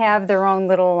 Plus, they have their own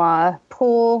little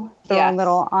pool, their own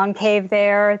little enclave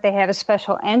there. They have a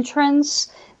special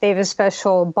entrance. They have a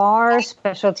special bar,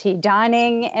 specialty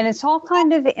dining, and it's all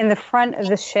kind of in the front of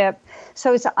the ship.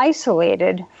 So it's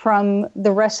isolated from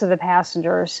the rest of the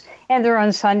passengers, and their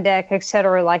own sun deck, et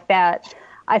cetera, like that.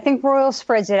 I think Royal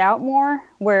spreads it out more,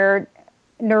 where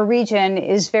Norwegian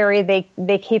is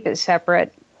they keep it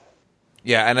separate.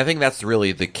 Yeah, and I think that's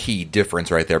really the key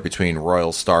difference right there between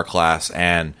Royal Star Class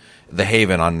and the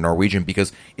Haven on Norwegian,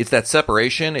 because it's that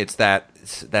separation, it's that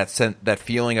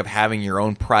feeling of having your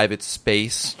own private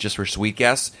space just for suite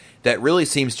guests that really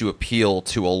seems to appeal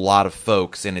to a lot of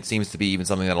folks, and it seems to be even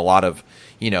something that a lot of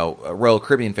Royal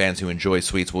Caribbean fans who enjoy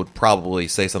suites would probably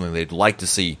say something they'd like to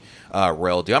see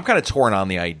Royal do. I'm kind of torn on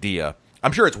the idea.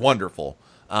 I'm sure it's wonderful,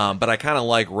 but I kind of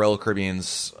like Royal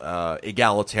Caribbean's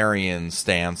egalitarian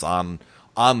stance on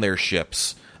their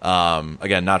ships.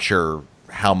 Again, not sure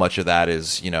how much of that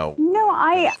is,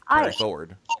 carry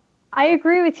forward. I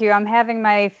agree with you. I'm having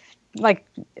my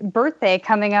birthday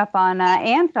coming up on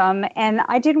Anthem, and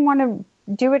I didn't want to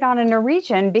do it on a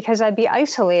Norwegian because I'd be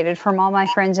isolated from all my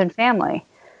friends and family.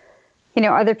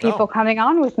 Other people coming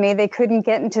on with me, they couldn't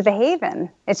get into the Haven.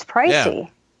 It's pricey. Yeah.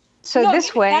 So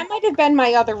this way... That might have been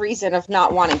my other reason of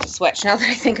not wanting to switch, now that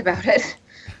I think about it.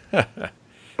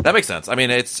 That makes sense. I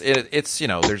mean, it's it's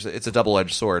a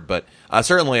double-edged sword, but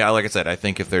certainly, like I said, I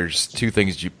think if there's two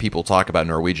things people talk about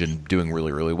Norwegian doing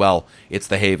really, really well, it's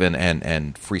the Haven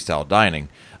and freestyle dining.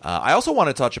 I also want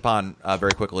to touch upon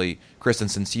very quickly, Kristen,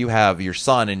 since you have your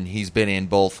son and he's been in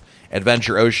both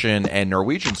Adventure Ocean and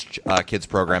Norwegian's kids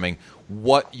programming,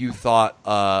 what you thought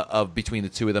of between the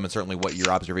two of them, and certainly what your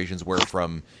observations were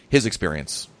from his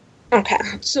experience. Okay,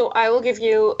 so I will give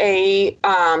you a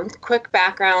quick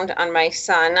background on my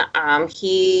son.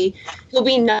 He'll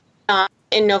be 9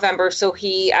 in November, so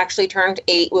he actually turned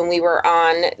 8 when we were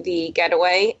on the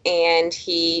getaway, and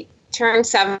he turned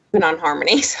 7 on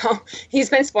Harmony. So he's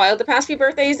been spoiled the past few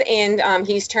birthdays, and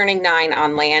he's turning 9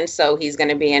 on land, so he's going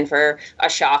to be in for a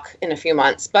shock in a few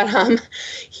months. But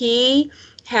he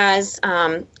has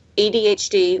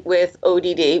ADHD with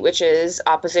ODD, which is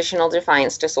oppositional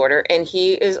defiance disorder, and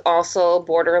he is also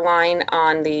borderline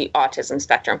on the autism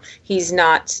spectrum. He's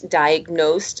not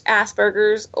diagnosed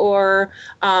Asperger's or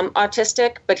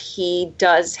autistic, but he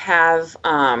does have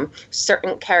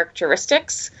certain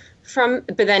characteristics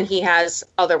but then he has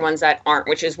other ones that aren't,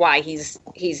 which is why he's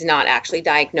not actually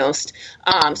diagnosed.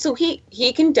 So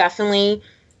he can definitely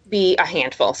be a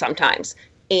handful sometimes.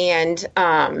 And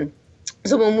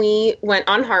so when we went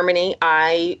on Harmony,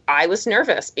 I was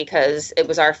nervous because it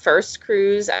was our first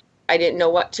cruise. I didn't know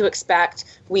what to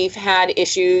expect. We've had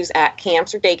issues at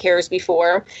camps or daycares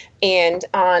before, and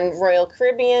on Royal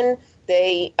Caribbean,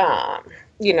 they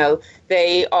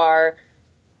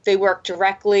work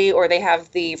directly, or they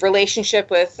have the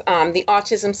relationship with the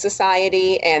Autism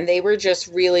Society, and they were just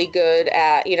really good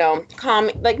at,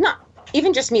 not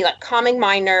even just me, like calming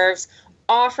my nerves,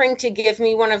 offering to give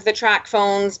me one of the track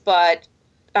phones, but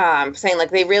saying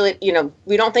like they really,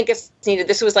 we don't think it's needed.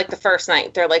 This was like the first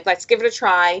night. They're like, let's give it a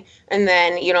try. And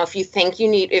then,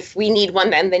 if we need one,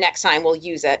 then the next time we'll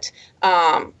use it.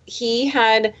 He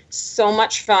had so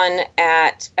much fun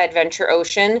at Adventure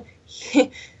Ocean.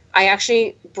 I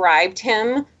actually bribed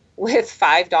him with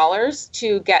 $5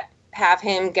 to have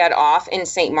him get off in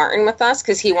St. Martin with us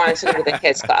because he wanted to go to the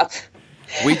kids club.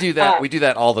 We do that. We do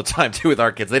that all the time too with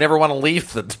our kids. They never want to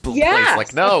leave the place.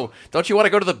 Like, no, don't you want to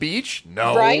go to the beach?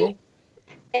 No, right?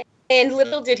 And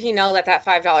little did he know that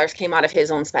 $5 came out of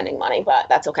his own spending money, but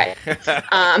that's okay.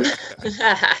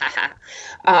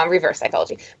 Reverse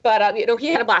psychology. But, he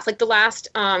had a blast. Like the last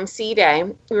sea day,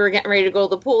 we were getting ready to go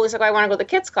to the pool. He's like, I want to go to the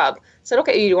kids club. I said,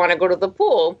 okay, you want to go to the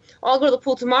pool? Well, I'll go to the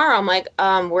pool tomorrow. I'm like,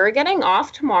 we're getting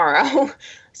off tomorrow.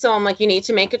 So I'm like, you need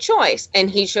to make a choice.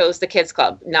 And he chose the kids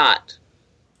club, not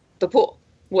the pool,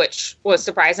 which was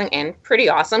surprising and pretty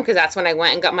awesome because that's when I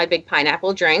went and got my big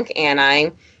pineapple drink, and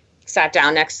I sat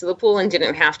down next to the pool and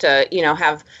didn't have to,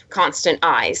 have constant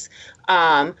eyes.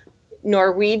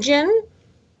 Norwegian,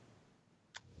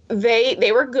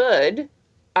 they were good.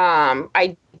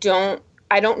 I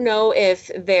don't know if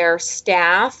their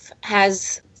staff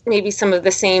has maybe some of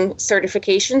the same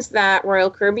certifications that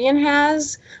Royal Caribbean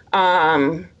has,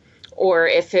 or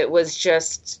if it was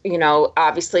just,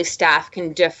 obviously staff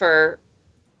can differ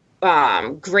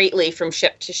greatly from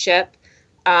ship to ship.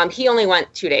 He only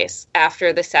went 2 days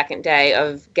after the second day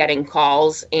of getting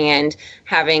calls and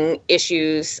having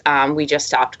issues. We just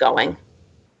stopped going.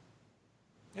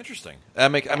 Interesting.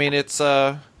 It's,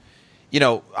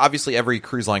 obviously every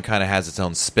cruise line kind of has its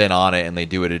own spin on it, and they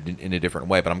do it in a different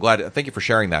way. But I'm glad. Thank you for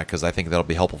sharing that, because I think that'll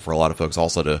be helpful for a lot of folks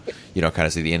also to, kind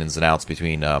of see the ins and outs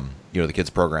between, the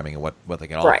kids programming and what they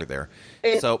can offer there.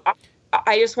 And so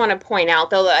I just want to point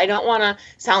out, though, that I don't want to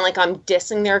sound like I'm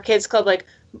dissing their kids club. Like,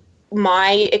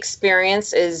 my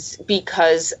experience is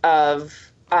because of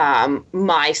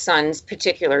my son's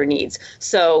particular needs.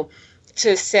 So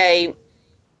to say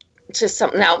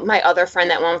now, my other friend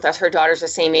that went with us, her daughter's the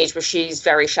same age, but she's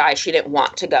very shy. She didn't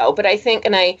want to go. But I think,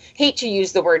 and I hate to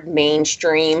use the word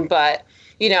mainstream, but,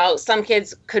 some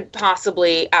kids could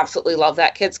possibly absolutely love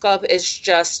that kids club. It's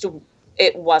just,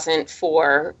 it wasn't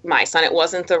for my son. It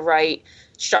wasn't the right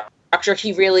structure.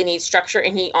 He really needs structure,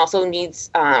 and he also needs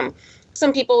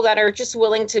some people that are just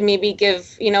willing to maybe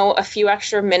give, a few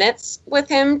extra minutes with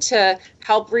him to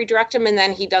help redirect him. And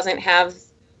then he doesn't have,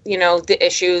 the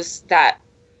issues that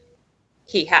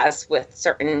he has with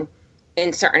certain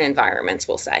environments,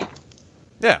 we'll say.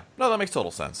 Yeah, no, that makes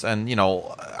total sense. And,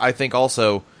 I think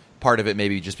also part of it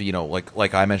maybe just be,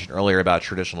 like I mentioned earlier about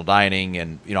traditional dining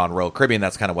and, on Royal Caribbean,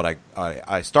 that's kind of what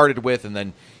I started with. And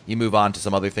then you move on to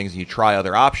some other things and you try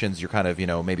other options. You're kind of,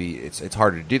 maybe it's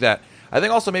harder to do that. I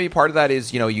think also maybe part of that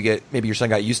is, you get, maybe your son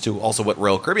got used to also what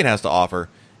Royal Caribbean has to offer,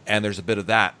 and there's a bit of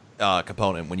that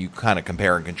component when you kind of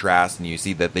compare and contrast, and you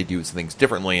see that they do things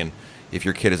differently. And if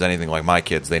your kid is anything like my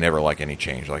kids, they never like any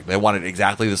change. Like they want it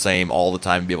exactly the same all the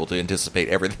time, and be able to anticipate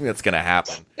everything that's going to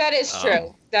happen. That is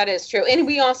true. That is true. And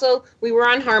we were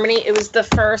on Harmony. It was the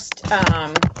first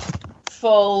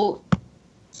full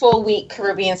week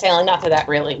Caribbean sailing. Not that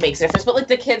really makes a difference, but like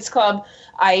the kids club,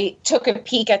 I took a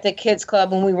peek at the kids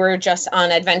club when we were just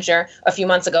on Adventure a few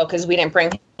months ago because we didn't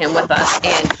bring him with us.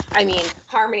 And I mean,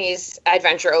 Harmony's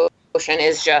Adventure Ocean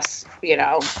is just,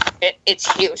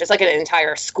 it's huge. It's like an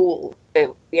entire school,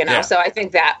 Yeah. So I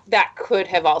think that could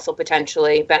have also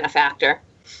potentially been a factor.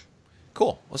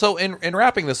 Cool. So in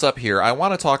wrapping this up here, I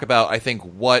want to talk about, I think,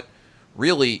 what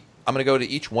really, I'm going to go to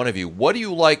each one of you. What do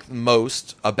you like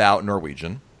most about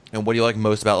Norwegian? And what do you like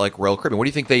most about like Royal Caribbean? What do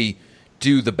you think they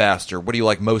do the best, or what do you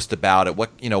like most about it?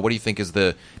 What do you think is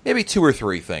the maybe 2 or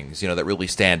 3 things, that really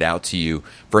stand out to you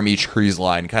from each cruise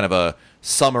line, kind of a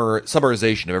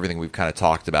summarization of everything we've kind of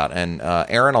talked about. And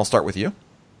Erin, I'll start with you.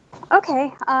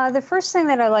 Okay. The first thing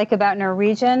that I like about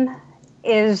Norwegian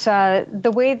is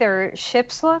the way their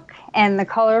ships look and the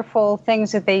colorful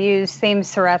things that they use,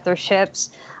 themes throughout their ships.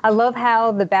 I love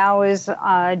how the bow is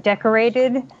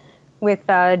decorated with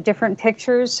different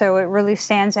pictures, so it really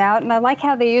stands out. And I like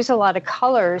how they use a lot of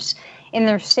colors in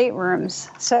their staterooms.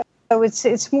 So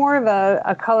it's more of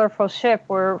a colorful ship,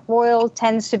 where Royal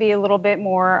tends to be a little bit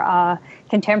more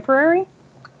contemporary,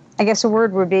 I guess a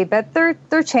word would be, but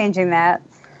they're changing that.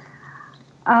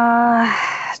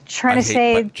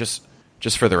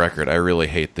 Just for the record, I really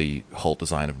hate the whole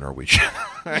design of Norwegian.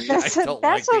 That's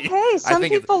okay. Some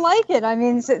people like it. I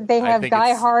mean, they have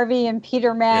Guy Harvey and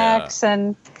Peter Max,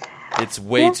 and it's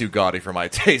way too gaudy for my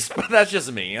taste. But that's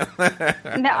just me.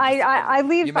 No, I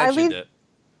leave. You mentioned it.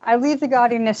 I leave the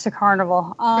gaudiness to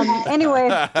Carnival. Anyway,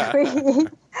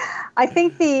 I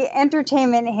think the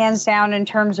entertainment, hands down, in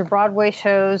terms of Broadway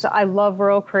shows. I love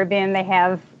Royal Caribbean.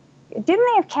 Didn't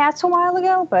they have Cats a while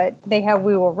ago? But they have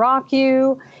We Will Rock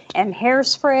You and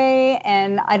Hairspray,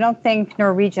 and I don't think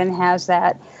Norwegian has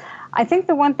that. I think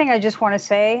the one thing I just want to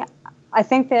say, I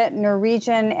think that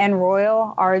Norwegian and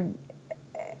Royal are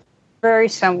very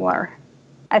similar.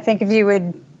 I think if you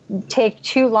would take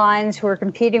 2 lines who are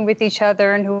competing with each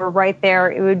other and who are right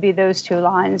there, it would be those 2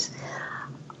 lines.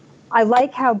 I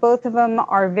like how both of them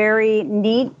are very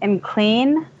neat and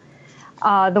clean.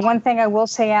 The one thing I will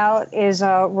say out is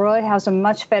Royal has a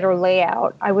much better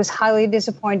layout. I was highly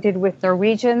disappointed with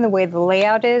Norwegian, the way the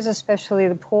layout is, especially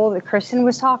the pool that Kristen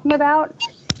was talking about.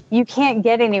 You can't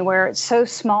get anywhere. It's so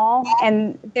small,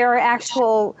 and there are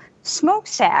actual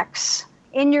smokestacks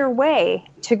in your way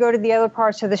to go to the other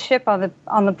parts of the ship on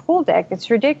the pool deck. It's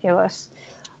ridiculous.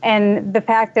 And the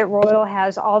fact that Royal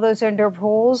has all those indoor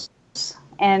pools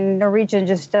and Norwegian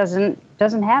just doesn't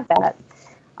have that.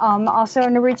 Also,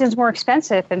 Norwegian's more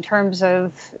expensive in terms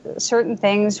of certain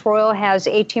things. Royal has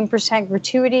 18%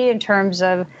 gratuity in terms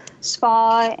of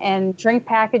spa and drink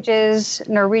packages.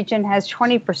 Norwegian has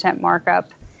 20%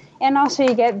 markup. And also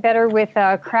you get better with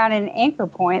Crown and Anchor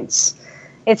points.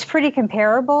 It's pretty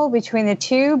comparable between the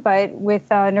two, but with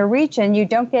Norwegian, you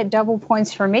don't get double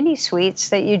points for mini suites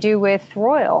that you do with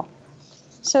Royal.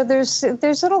 So there's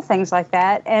little things like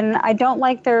that. And I don't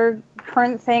like their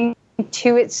current thing,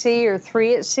 2 at sea or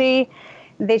 3 at sea.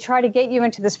 They try to get you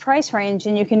into this price range,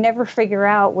 and you can never figure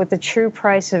out what the true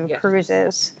price of a cruise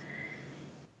is.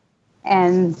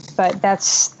 But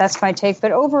that's my take.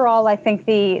 But overall, I think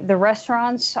the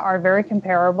restaurants are very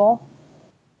comparable.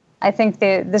 I think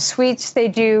the suites, they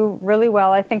do really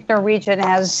well. I think Norwegian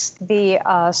has the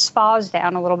spas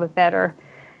down a little bit better.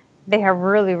 They have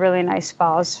really, really nice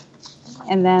spas.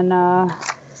 And then I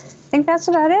think that's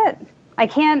about it. I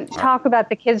can't talk about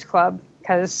the kids club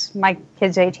because my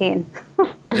kid's 18.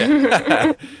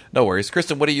 Yeah. No worries.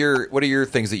 Kristen, what are your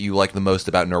things that you like the most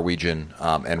about Norwegian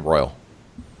and Royal?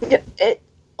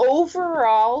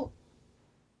 Overall,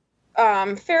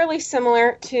 fairly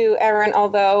similar to Erin,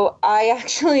 although I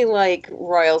actually like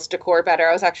Royal's decor better.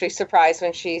 I was actually surprised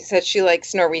when she said she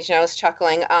likes Norwegian. I was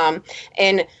chuckling.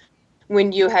 And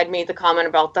when you had made the comment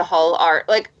about the hull art,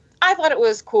 I thought it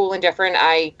was cool and different.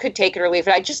 I could take it or leave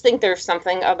it. I just think there's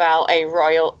something about a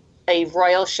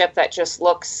royal ship that just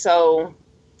looks so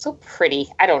pretty.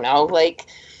 I don't know.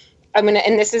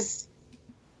 And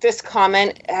this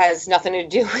comment has nothing to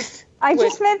do with. I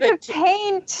just meant the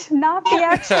paint, not the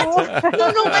actual.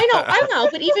 No, I know.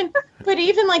 But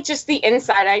even just the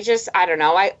inside, I don't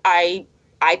know.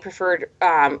 I preferred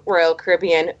Royal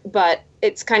Caribbean, but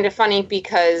it's kind of funny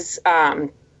because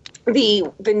the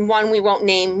one we won't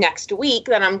name next week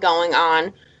that I'm going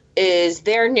on is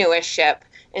their newest ship,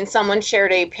 and someone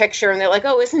shared a picture, and they're like,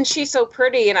 "Oh, isn't she so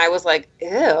pretty?" And I was like,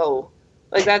 "Ew."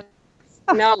 Like that.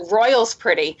 No, Royal's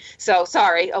pretty. So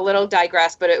sorry, a little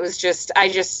digress, but it was just,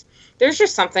 there's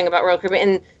just something about Royal Caribbean.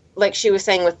 And like she was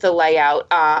saying with the layout,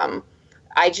 I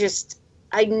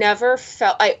never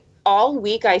felt, all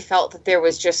week I felt that there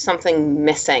was just something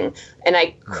missing and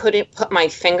I couldn't put my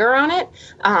finger on it.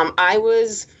 I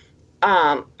was,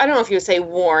 I don't know if you would say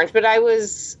warned, but I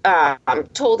was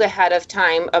told ahead of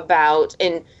time about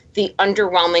the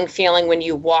underwhelming feeling when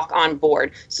you walk on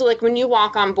board. So like when you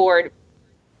walk on board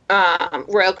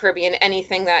Royal Caribbean,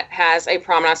 anything that has a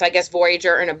promenade, so I guess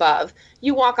Voyager and above,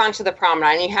 you walk onto the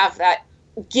promenade and you have that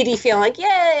giddy feeling like,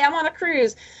 yay, I'm on a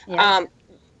cruise. Yes.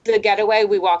 The Getaway,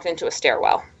 we walked into a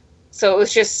stairwell. So it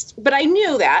was just, but I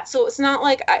knew that. So it's not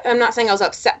like, I'm not saying I was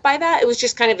upset by that. It was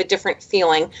just kind of a different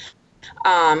feeling.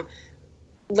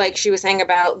 Like she was saying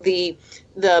about the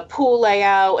pool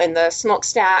layout and the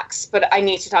smokestacks, but I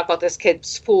need to talk about this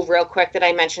kids' pool real quick that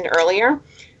I mentioned earlier.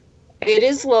 It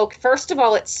is low. First of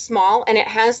all, it's small, and it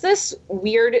has this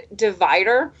weird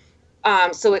divider.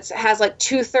 So it has like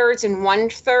 2/3 and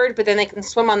 1/3, but then they can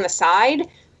swim on the side.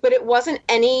 But it wasn't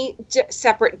any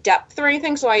separate depth or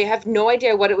anything, so I have no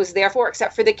idea what it was there for,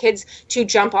 except for the kids to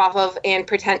jump off of and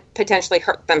potentially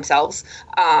hurt themselves.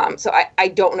 So I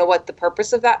don't know what the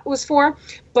purpose of that was for.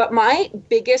 But my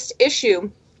biggest issue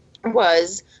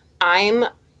was I'm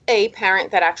a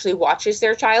parent that actually watches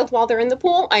their child while they're in the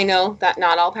pool. I know that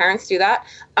not all parents do that.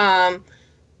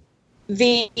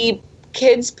 The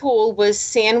kids' pool was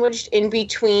sandwiched in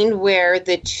between where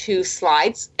the two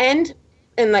slides end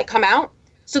and like come out.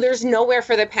 So there's nowhere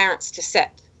for the parents to sit.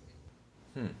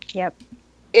 Yep.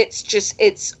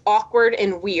 It's awkward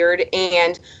and weird.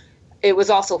 And it was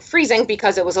also freezing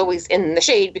because it was always in the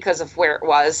shade because of where it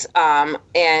was.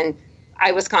 And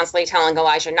I was constantly telling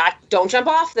Elijah, don't jump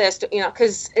off this,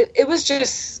 because it was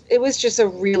just a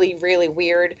really, really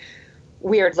weird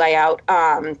layout.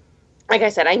 Like I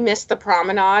said, I missed the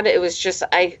promenade. It was just,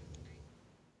 I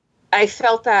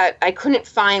felt that I couldn't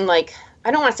find, like, I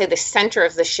don't want to say the center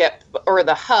of the ship or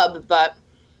the hub, but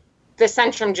the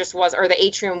centrum just was, or the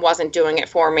atrium wasn't doing it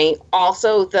for me.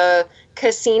 Also, the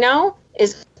casino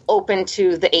is open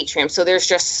to the atrium, so there's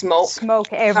just smoke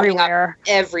everywhere.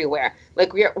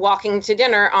 Like we were walking to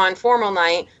dinner on formal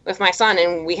night with my son,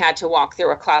 and we had to walk through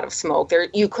a cloud of smoke. There,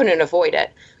 you couldn't avoid it.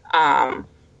 I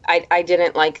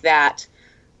didn't like that.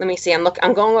 Let me see. I'm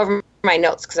going over my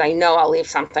notes because I know I'll leave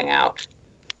something out.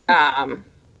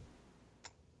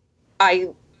 I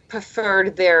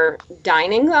preferred their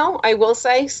dining, though, I will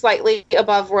say, slightly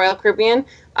above Royal Caribbean,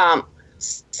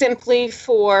 simply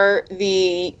for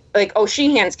the, like,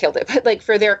 Sheehan's killed it, but, like,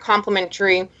 for their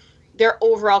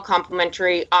overall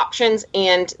complimentary options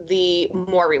and the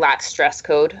more relaxed dress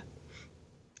code.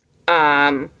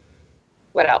 What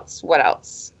else?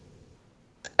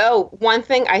 Oh, one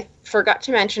thing I forgot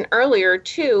to mention earlier,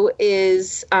 too,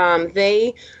 is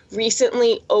they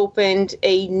recently opened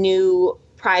a new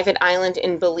private island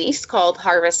in Belize called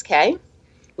Harvest Caye,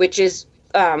 which is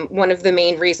one of the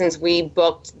main reasons we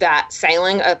booked that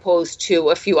sailing opposed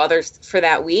to a few others for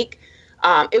that week.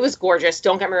 It was gorgeous.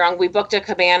 Don't get me wrong. We booked a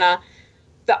cabana.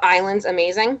 The island's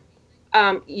amazing.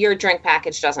 Your drink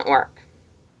package doesn't work.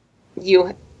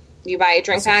 You buy a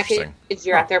drink package,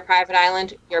 you're at their private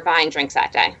island, you're buying drinks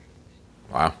that day.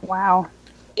 Wow.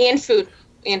 And food.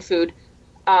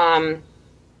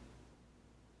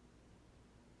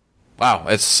 Wow,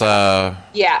 it's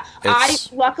yeah.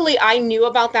 Luckily I knew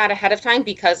about that ahead of time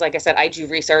because, like I said, I do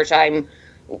research. I'm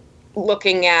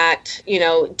looking at,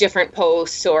 different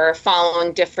posts or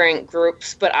following different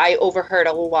groups, but I overheard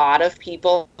a lot of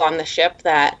people on the ship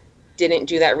that didn't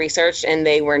do that research, and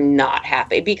they were not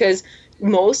happy because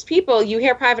most people, you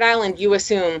hear private island, you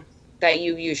assume that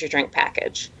you use your drink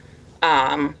package.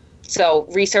 So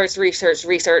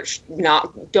research,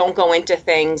 don't go into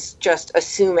things just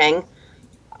assuming.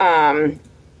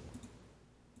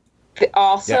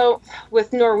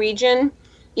 With Norwegian,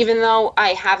 even though I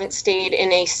haven't stayed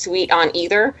in a suite on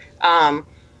either,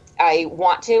 I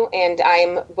want to, and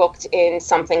I'm booked in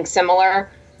something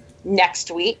similar next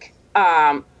week.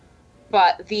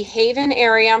 But the Haven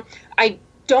area, I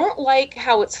don't like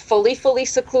how it's fully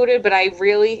secluded, but I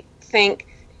really think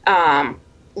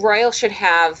Royal should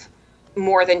have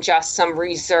more than just some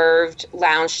reserved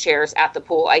lounge chairs at the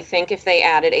pool. I think if they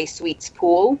added a suites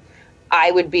pool,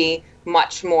 I would be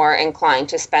much more inclined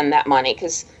to spend that money.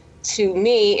 Because to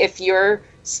me,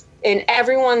 and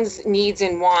everyone's needs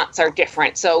and wants are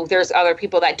different. So there's other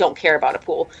people that don't care about a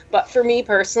pool. But for me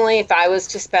personally, if I was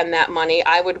to spend that money,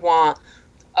 I would want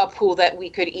a pool that we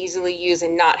could easily use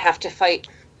and not have to fight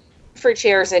for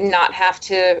chairs and not have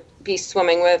to be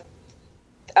swimming with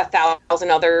 1,000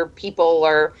 other people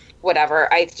or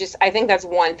whatever. I think that's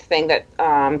one thing that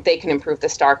they can improve the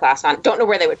star class on. Don't know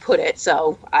where they would put it,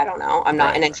 so I don't know. I'm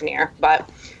not an engineer, but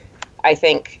I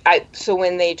think so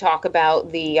when they talk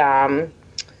about the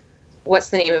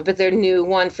what's the name of it? Their new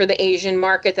one for the Asian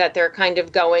market that they're kind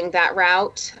of going that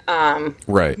route.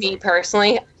 Right. Me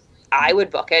personally, I would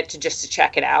book it to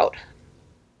check it out.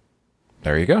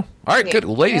 There you go. All right, good.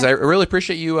 Well, ladies, I really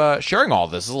appreciate you sharing all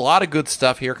this. There's a lot of good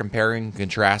stuff here, comparing,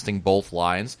 contrasting both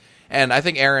lines. And I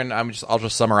think, Aaron, I'll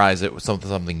just summarize it with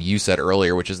something you said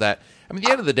earlier, which is that, I mean, at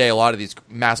the end of the day, a lot of these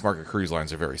mass market cruise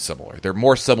lines are very similar. They're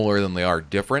more similar than they are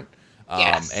different.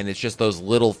 Yes. And it's just those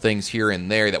little things here and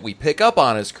there that we pick up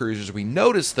on as cruisers. We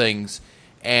notice things,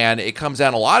 and it comes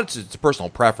down a lot to personal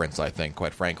preference, I think,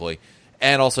 quite frankly,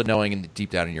 and also knowing deep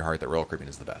down in your heart that Royal Caribbean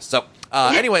is the best. So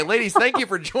anyway, ladies, thank you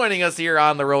for joining us here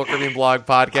on the Royal Caribbean Blog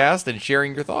Podcast and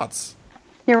sharing your thoughts.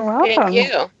 You're welcome. Thank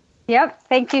you. Yep.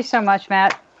 Thank you so much,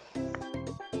 Matt.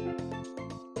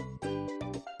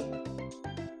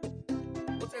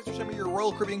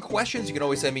 Royal Caribbean questions, you can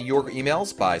always send me your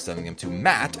emails by sending them to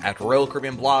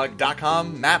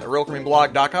matt@royalcaribbeanblog.com,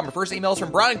 matt@royalcaribbeanblog.com. Our first email is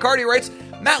from Brian Carty, who writes,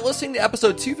 Matt, listening to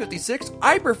episode 256,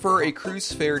 I prefer a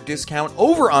cruise fare discount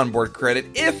over onboard credit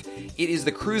if it is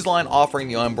the cruise line offering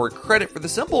the onboard credit, for the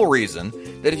simple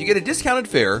reason that if you get a discounted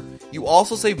fare, you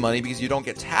also save money because you don't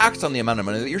get taxed on the amount of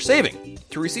money that you're saving.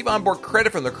 To receive onboard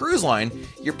credit from the cruise line,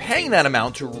 you're paying that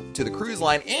amount to the cruise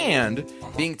line and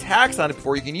being taxed on it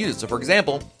before you can use it. So, for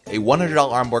example, a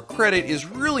 $100 onboard credit is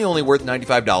really only worth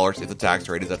 $95 if the tax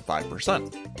rate is at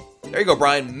 5%. There you go,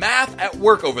 Brian. Math at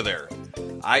work over there.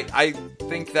 I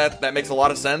think that makes a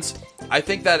lot of sense. I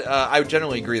think that I would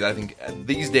generally agree that I think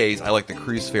these days I like the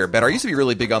cruise fare better. I used to be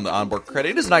really big on the onboard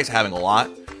credit. It is nice having a lot.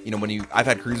 You know, I've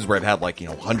had cruises where I've had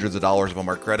hundreds of dollars of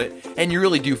onboard credit, and you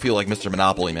really do feel like Mr.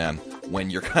 Monopoly Man when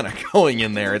you're kind of going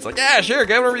in there. It's like, yeah, sure,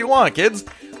 get whatever you want, kids.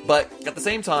 But at the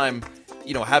same time,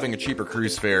 having a cheaper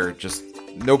cruise fare, just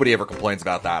nobody ever complains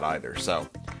about that either. So,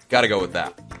 got to go with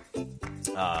that.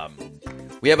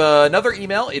 We have another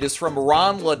email. It is from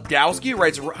Ron Ladowski, who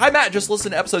writes, Hi, Matt. Just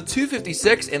listened to episode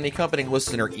 256 and the accompanying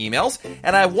listener emails,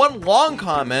 and I have one long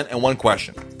comment and one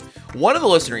question. One of the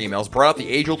listener emails brought up the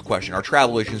age-old question, are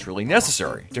travel agents really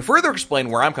necessary? To further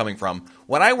explain where I'm coming from,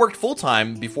 when I worked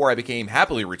full-time before I became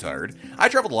happily retired, I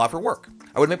traveled a lot for work.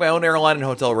 I would make my own airline and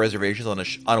hotel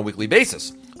reservations on a weekly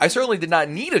basis. I certainly did not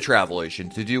need a travel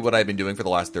agent to do what I've been doing for the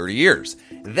last 30 years.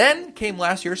 Then came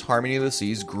last year's Harmony of the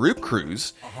Seas group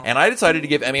cruise, and I decided to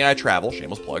give MEI Travel,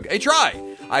 shameless plug, a try.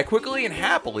 I quickly and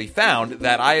happily found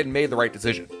that I had made the right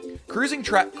decision.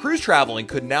 Cruise traveling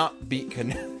could now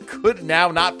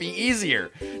not be easier.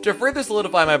 To further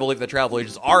solidify my belief that travel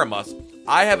agents are a must,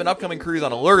 I have an upcoming cruise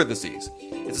on Allure of the Seas.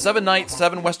 It's a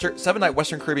 7-night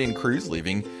Western Caribbean cruise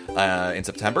leaving in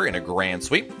September in a grand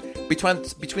suite.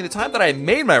 Between the time that I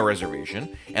made my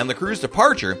reservation and the cruise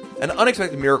departure, an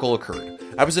unexpected miracle occurred.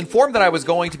 I was informed that I was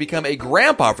going to become a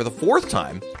grandpa for the 4th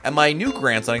time, and my new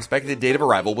grandson's expected date of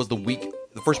arrival was the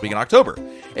first week in October.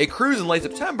 A cruise in late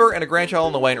September and a grandchild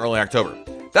on the way in early October.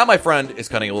 That, my friend, is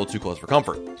cutting a little too close for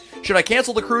comfort. Should I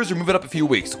cancel the cruise or move it up a few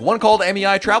weeks? One call to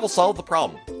MEI Travel solved the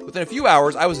problem. Within a few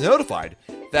hours, I was notified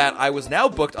that I was now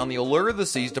booked on the Allure of the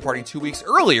Seas departing 2 weeks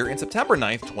earlier in September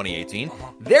 9th, 2018.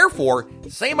 Therefore,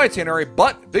 same itinerary,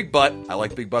 but, big but, I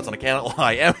like big butts and I cannot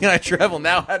lie, MEI Travel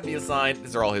now had me assigned,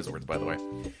 these are all his words, by the way,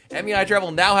 MEI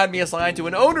Travel now had me assigned to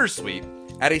an owner's suite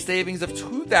at a savings of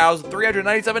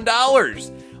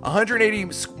 $2,397, 180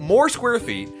 more square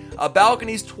feet, a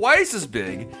balcony's twice as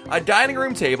big, a dining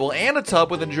room table, and a tub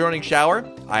with an adjoining shower.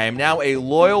 I am now a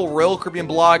loyal Royal Caribbean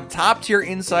Blog top-tier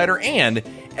insider and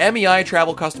MEI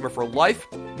Travel customer for life.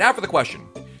 Now for the question.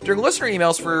 During listener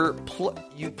emails,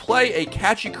 you play a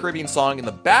catchy Caribbean song in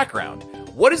the background.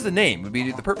 What is the name? It would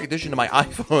be the perfect addition to my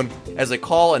iPhone as a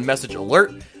call and message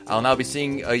alert. I'll now be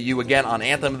seeing you again on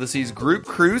Anthem of the Seas group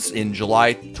cruise in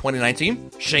July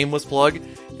 2019. Shameless plug.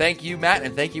 Thank you, Matt,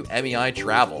 and thank you, MEI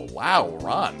Travel. Wow,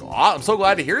 Ron. I'm so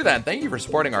glad to hear that, and thank you for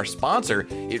supporting our sponsor.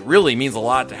 It really means a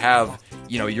lot to have,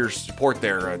 your support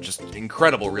there. Just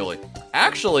incredible, really.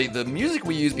 Actually, the music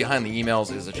we use behind the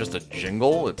emails is just a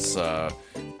jingle. It's that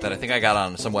I think I got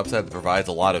on some website that provides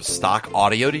a lot of stock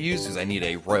audio to use because I need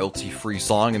a royalty-free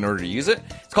song in order to use it.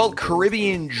 It's called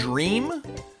Caribbean Dream,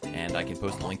 and I can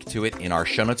post a link to it in our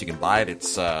show notes. You can buy it.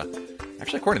 It's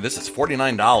actually, according to this, it's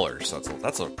 $49, so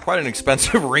that's quite an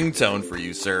expensive ringtone for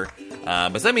you, sir.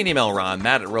 But send me an email, Ron,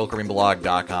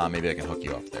 matt@royalcaribbeanblog.com. Maybe I can hook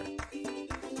you up there.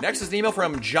 Next is an email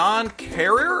from John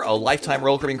Carrier, a lifetime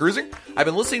Royal Caribbean cruiser. I've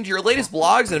been listening to your latest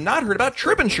blogs and have not heard about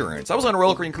trip insurance. I was on a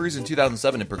Royal Caribbean cruise in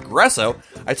 2007 in Progresso.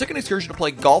 I took an excursion to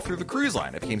play golf through the cruise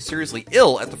line. I became seriously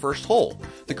ill at the first hole.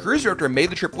 The cruise director made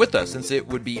the trip with us. Since it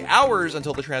would be hours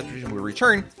until the transportation would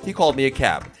return, he called me a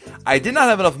cab. I did not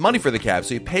have enough money for the cab,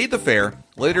 so he paid the fare,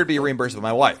 later to be reimbursed by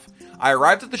my wife. I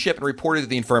arrived at the ship and reported to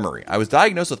the infirmary. I was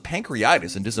diagnosed with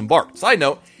pancreatitis and disembarked. Side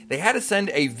note, they had to send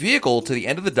a vehicle to the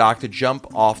end of the dock to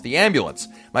jump off the ambulance.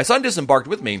 My son disembarked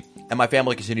with me, and my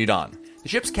family continued on. The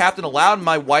ship's captain allowed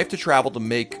my wife to travel to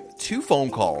make 2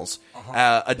 phone calls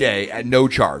a day at no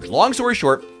charge. Long story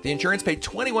short, the insurance paid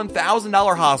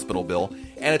 $21,000 hospital bill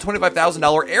and a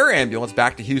 $25,000 air ambulance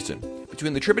back to Houston.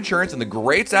 Between the trip insurance and the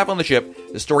great staff on the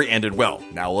ship, the story ended well.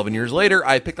 Now, 11 years later,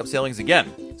 I picked up sailings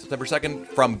again. September 2nd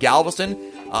from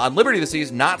Galveston on Liberty of the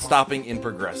Seas, not stopping in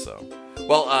Progresso.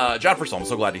 Well, John, first of all, I'm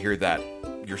so glad to hear that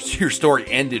your story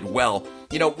ended well.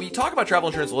 You know, we talk about travel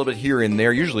insurance a little bit here and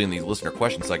there, usually in these listener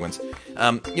question segments.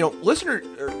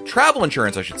 Travel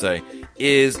insurance, I should say,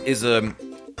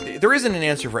 there isn't an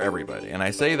answer for everybody. And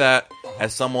I say that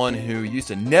as someone who used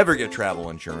to never get travel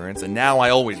insurance, and now I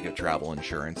always get travel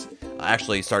insurance. I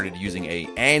actually started using a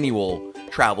annual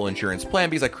travel insurance plan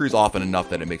because I cruise often enough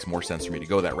that it makes more sense for me to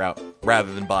go that route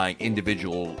rather than buying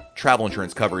individual travel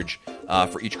insurance coverage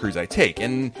for each cruise I take.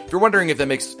 And if you're wondering if that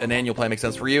makes an annual plan make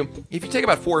sense for you, if you take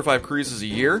about 4 or 5 cruises a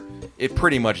year, it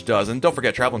pretty much does. And don't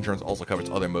forget, travel insurance also covers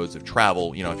other modes of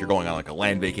travel. You know, if you're going on like a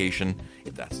land vacation,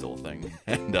 if that's still a thing,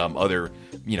 and other,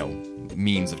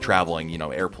 means of traveling,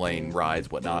 airplane rides,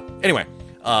 whatnot. Anyway,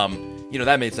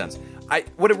 that made sense.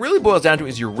 What it really boils down to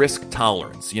is your risk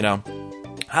tolerance,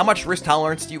 How much risk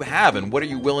tolerance do you have, and what are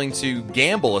you willing to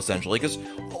gamble, essentially? Because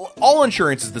all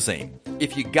insurance is the same.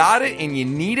 If you got it and you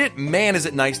need it, man, is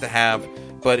it nice to have,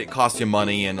 but it costs you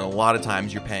money, and a lot of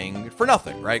times you're paying for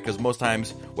nothing, right? Because most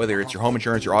times, whether it's your home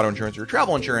insurance, your auto insurance, or your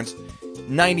travel insurance,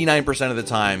 99% of the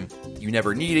time, you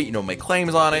never need it, you don't make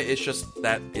claims on it, it's just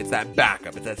that, it's that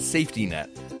backup, it's that safety net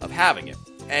of having it.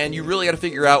 And you really got to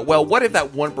figure out, well, what if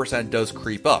that 1% does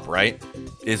creep up, right?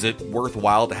 Is it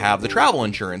worthwhile to have the travel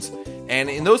insurance? And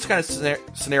in those kind of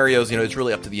scenarios, it's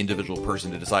really up to the individual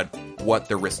person to decide what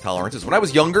their risk tolerance is. When I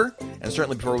was younger, and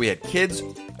certainly before we had kids,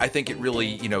 I think it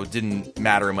really, didn't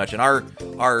matter much. And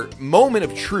our moment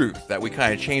of truth that we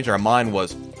kind of changed our mind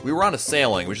was we were on a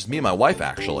sailing, which is me and my wife,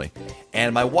 actually.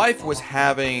 And my wife was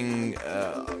having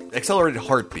accelerated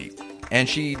heartbeat, and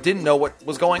she didn't know what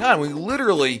was going on. We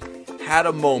literally had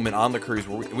a moment on the cruise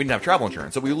where we didn't have travel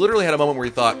insurance. So we literally had a moment where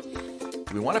we thought,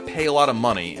 do we want to pay a lot of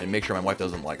money and make sure my wife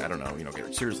doesn't,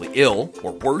 get seriously ill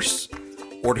or worse?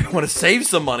 Or do we want to save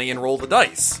some money and roll the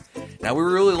dice? Now, we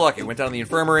were really lucky. We went down to the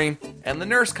infirmary, and the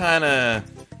nurse kind of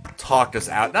not talked us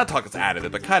out of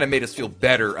it, but kind of made us feel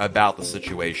better about the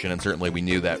situation. And certainly we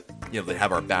knew that, they'd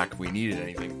have our back if we needed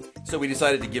anything. So we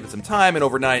decided to give it some time, and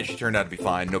overnight she turned out to be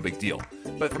fine, no big deal.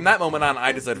 But from that moment on,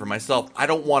 I decided for myself, I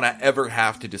don't want to ever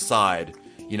have to decide,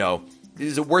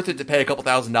 is it worth it to pay a couple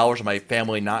 $1,000s to my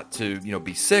family not to,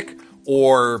 be sick,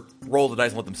 or roll the dice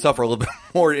and let them suffer a little bit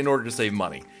more in order to save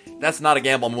money? That's not a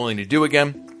gamble I'm willing to do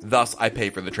again. Thus, I pay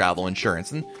for the travel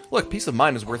insurance. And look, peace of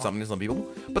mind is worth something to some people.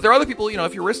 But there are other people,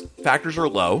 if your risk factors are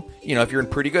low, if you're in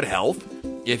pretty good health,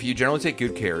 if you generally take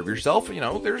good care of yourself,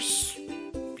 there's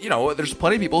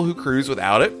plenty of people who cruise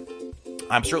without it.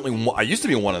 I used to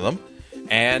be one of them.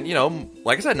 And,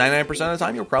 like I said, 99% of the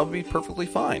time, you'll probably be perfectly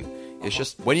fine. It's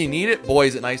just when you need it, boy,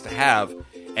 is it nice to have.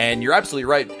 And you're absolutely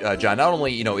right, John. Not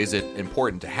only, is it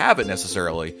important to have it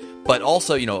necessarily, but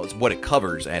also, it's what it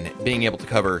covers, and being able to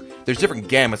cover, there's different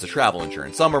gamuts of travel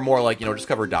insurance. Some are more like, just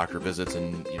cover doctor visits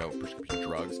and, prescription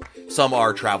drugs. Some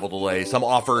are travel delays. Some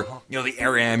offer, the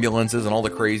air ambulances and all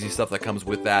the crazy stuff that comes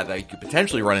with that you could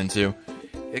potentially run into.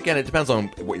 Again, it depends on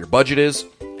what your budget is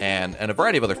and a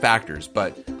variety of other factors.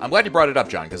 But I'm glad you brought it up,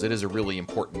 John, because it is a really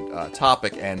important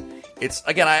topic. And it's,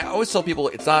 again, I always tell people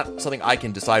it's not something I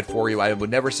can decide for you. I would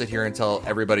never sit here and tell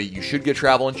everybody you should get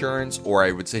travel insurance, or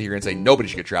I would sit here and say nobody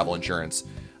should get travel insurance.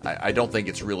 I don't think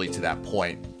it's really to that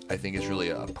point. I think it's really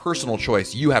a personal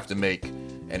choice you have to make,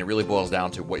 and it really boils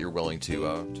down to what you're willing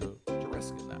to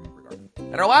risk in that regard.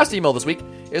 And our last email this week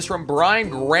is from Brian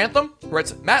Grantham, who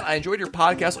writes, Matt, I enjoyed your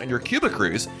podcast on your Cuba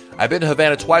cruise. I've been to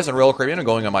Havana twice on Royal Caribbean and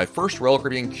going on my first Royal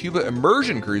Caribbean Cuba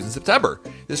immersion cruise in September.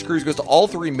 This cruise goes to all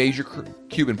 3 major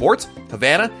Cuban ports,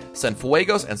 Havana,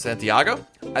 Cienfuegos, and Santiago.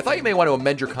 I thought you may want to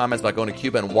amend your comments about going to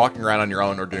Cuba and walking around on your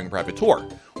own or doing a private tour.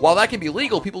 While that can be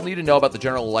legal, people need to know about the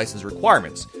general license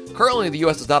requirements. Currently, the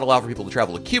U.S. does not allow for people to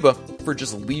travel to Cuba for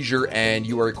just leisure, and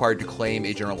you are required to claim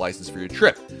a general license for your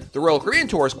trip. The Royal Caribbean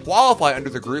tours qualify under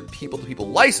the group people-to-people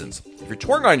license. If you're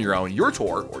touring on your own, your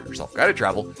tour, or your self-guided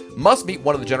travel, must meet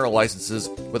one of the general licenses,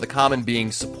 with the common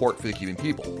being support for the Cuban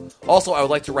people. Also, I would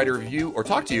like to write a review or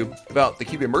talk to you about the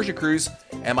Cuban immersion cruise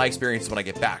and my experiences when I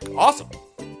get back. Awesome.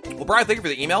 Well, Brian, thank you for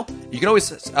the email. You can always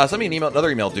send me another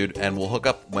email, dude, and we'll hook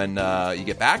up when you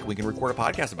get back. We can record a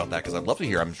podcast about that, because I'd love to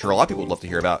hear. I'm sure a lot of people would love to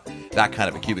hear about that kind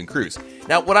of a Cuban cruise.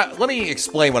 Now, let me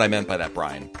explain what I meant by that,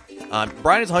 Brian.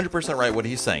 Brian is 100% right what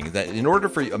he's saying, that in order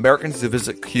for Americans to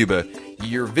visit Cuba,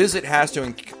 your visit has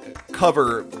to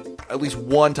cover at least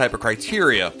one type of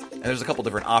criteria, and there's a couple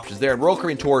different options there, and Royal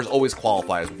Caribbean Tours always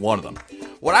qualify as one of them.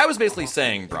 What I was basically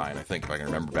saying, Brian, I think if I can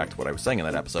remember back to what I was saying in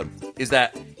that episode, is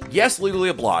that, yes, legally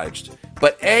obliged,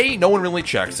 but A, no one really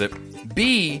checks it,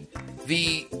 B,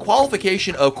 the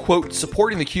qualification of, quote,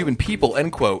 supporting the Cuban people,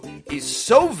 end quote, is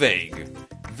so vague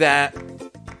that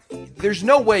there's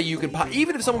no way you can,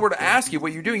 even if someone were to ask you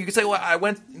what you're doing, you could say, well, I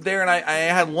went there and I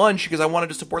had lunch because I wanted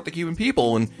to support the Cuban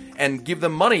people and give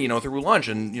them money, through lunch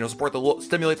and,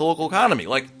 stimulate the local economy.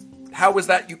 Like, how is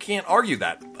that? You can't argue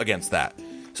that against that.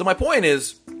 So my point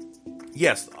is,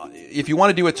 yes, if you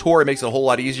want to do a tour, it makes it a whole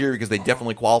lot easier because they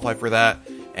definitely qualify for that.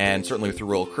 And certainly through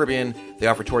Royal Caribbean, they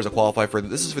offer tours that qualify for,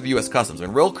 this is for the U.S. Customs. I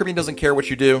mean, Royal Caribbean doesn't care what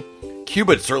you do.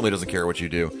 Cuba certainly doesn't care what you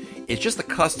do. It's just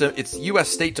it's U.S.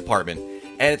 State Department.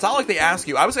 And it's not like they ask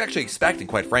you. I was actually expecting,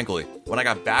 quite frankly, when I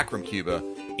got back from Cuba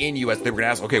in U.S., they were going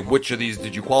to ask, okay, which of these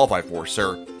did you qualify for,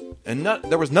 sir? And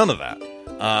there was none of that.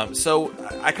 So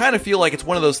I kind of feel like it's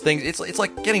one of those things. It's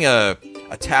like getting a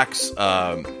tax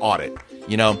audit.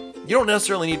 You don't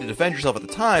necessarily need to defend yourself at the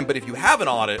time, but if you have an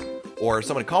audit or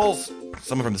someone calls,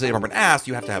 someone from the State Department asks,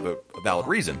 you have to have a valid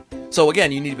reason. So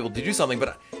again, you need to be able to do something.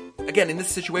 But again, in this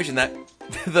situation, that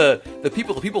the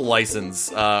people-to-people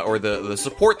license or the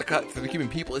support for the Cuban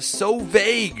people is so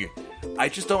vague. I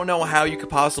just don't know how you could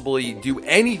possibly do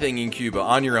anything in Cuba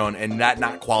on your own and that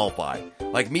not qualify.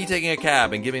 Like me taking a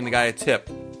cab and giving the guy a tip.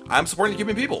 I'm supporting the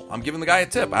Cuban people. I'm giving the guy a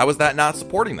tip. How is that not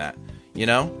supporting that?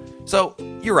 So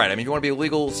you're right. I mean, if you want to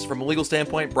be from a legal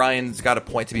standpoint, Brian's got a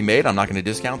point to be made. I'm not going to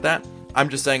discount that. I'm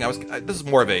just saying this is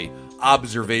more of a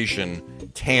observation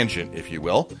tangent, if you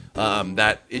will,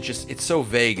 that it's so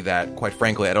vague that, quite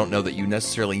frankly, I don't know that you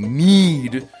necessarily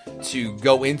need to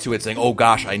go into it saying, oh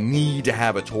gosh, I need to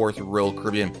have a tour through Royal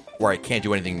Caribbean where I can't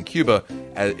do anything in Cuba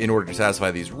in order to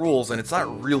satisfy these rules. And it's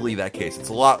not really that case. It's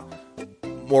a lot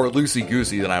more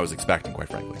loosey-goosey than I was expecting, quite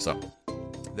frankly. So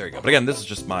there you go. But again, this is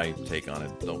just my take on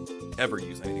it. Don't ever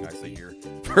use anything I say here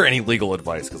for any legal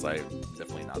advice, because I'm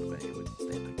definitely not of any legal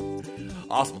standing.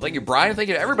 Awesome. Thank you, Brian. Thank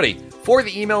you to everybody for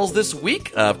the emails this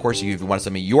week. Of course, if you want to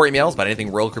send me your emails about anything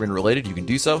Royal Caribbean related, you can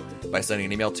do so by sending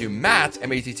an email to Matt,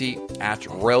 M-A-T-T, at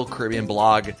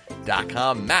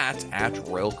RoyalCaribbeanBlog.com. Matt at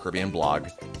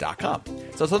RoyalCaribbeanBlog.com.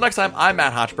 So until next time, I'm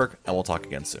Matt Hochberg, and we'll talk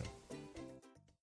again soon.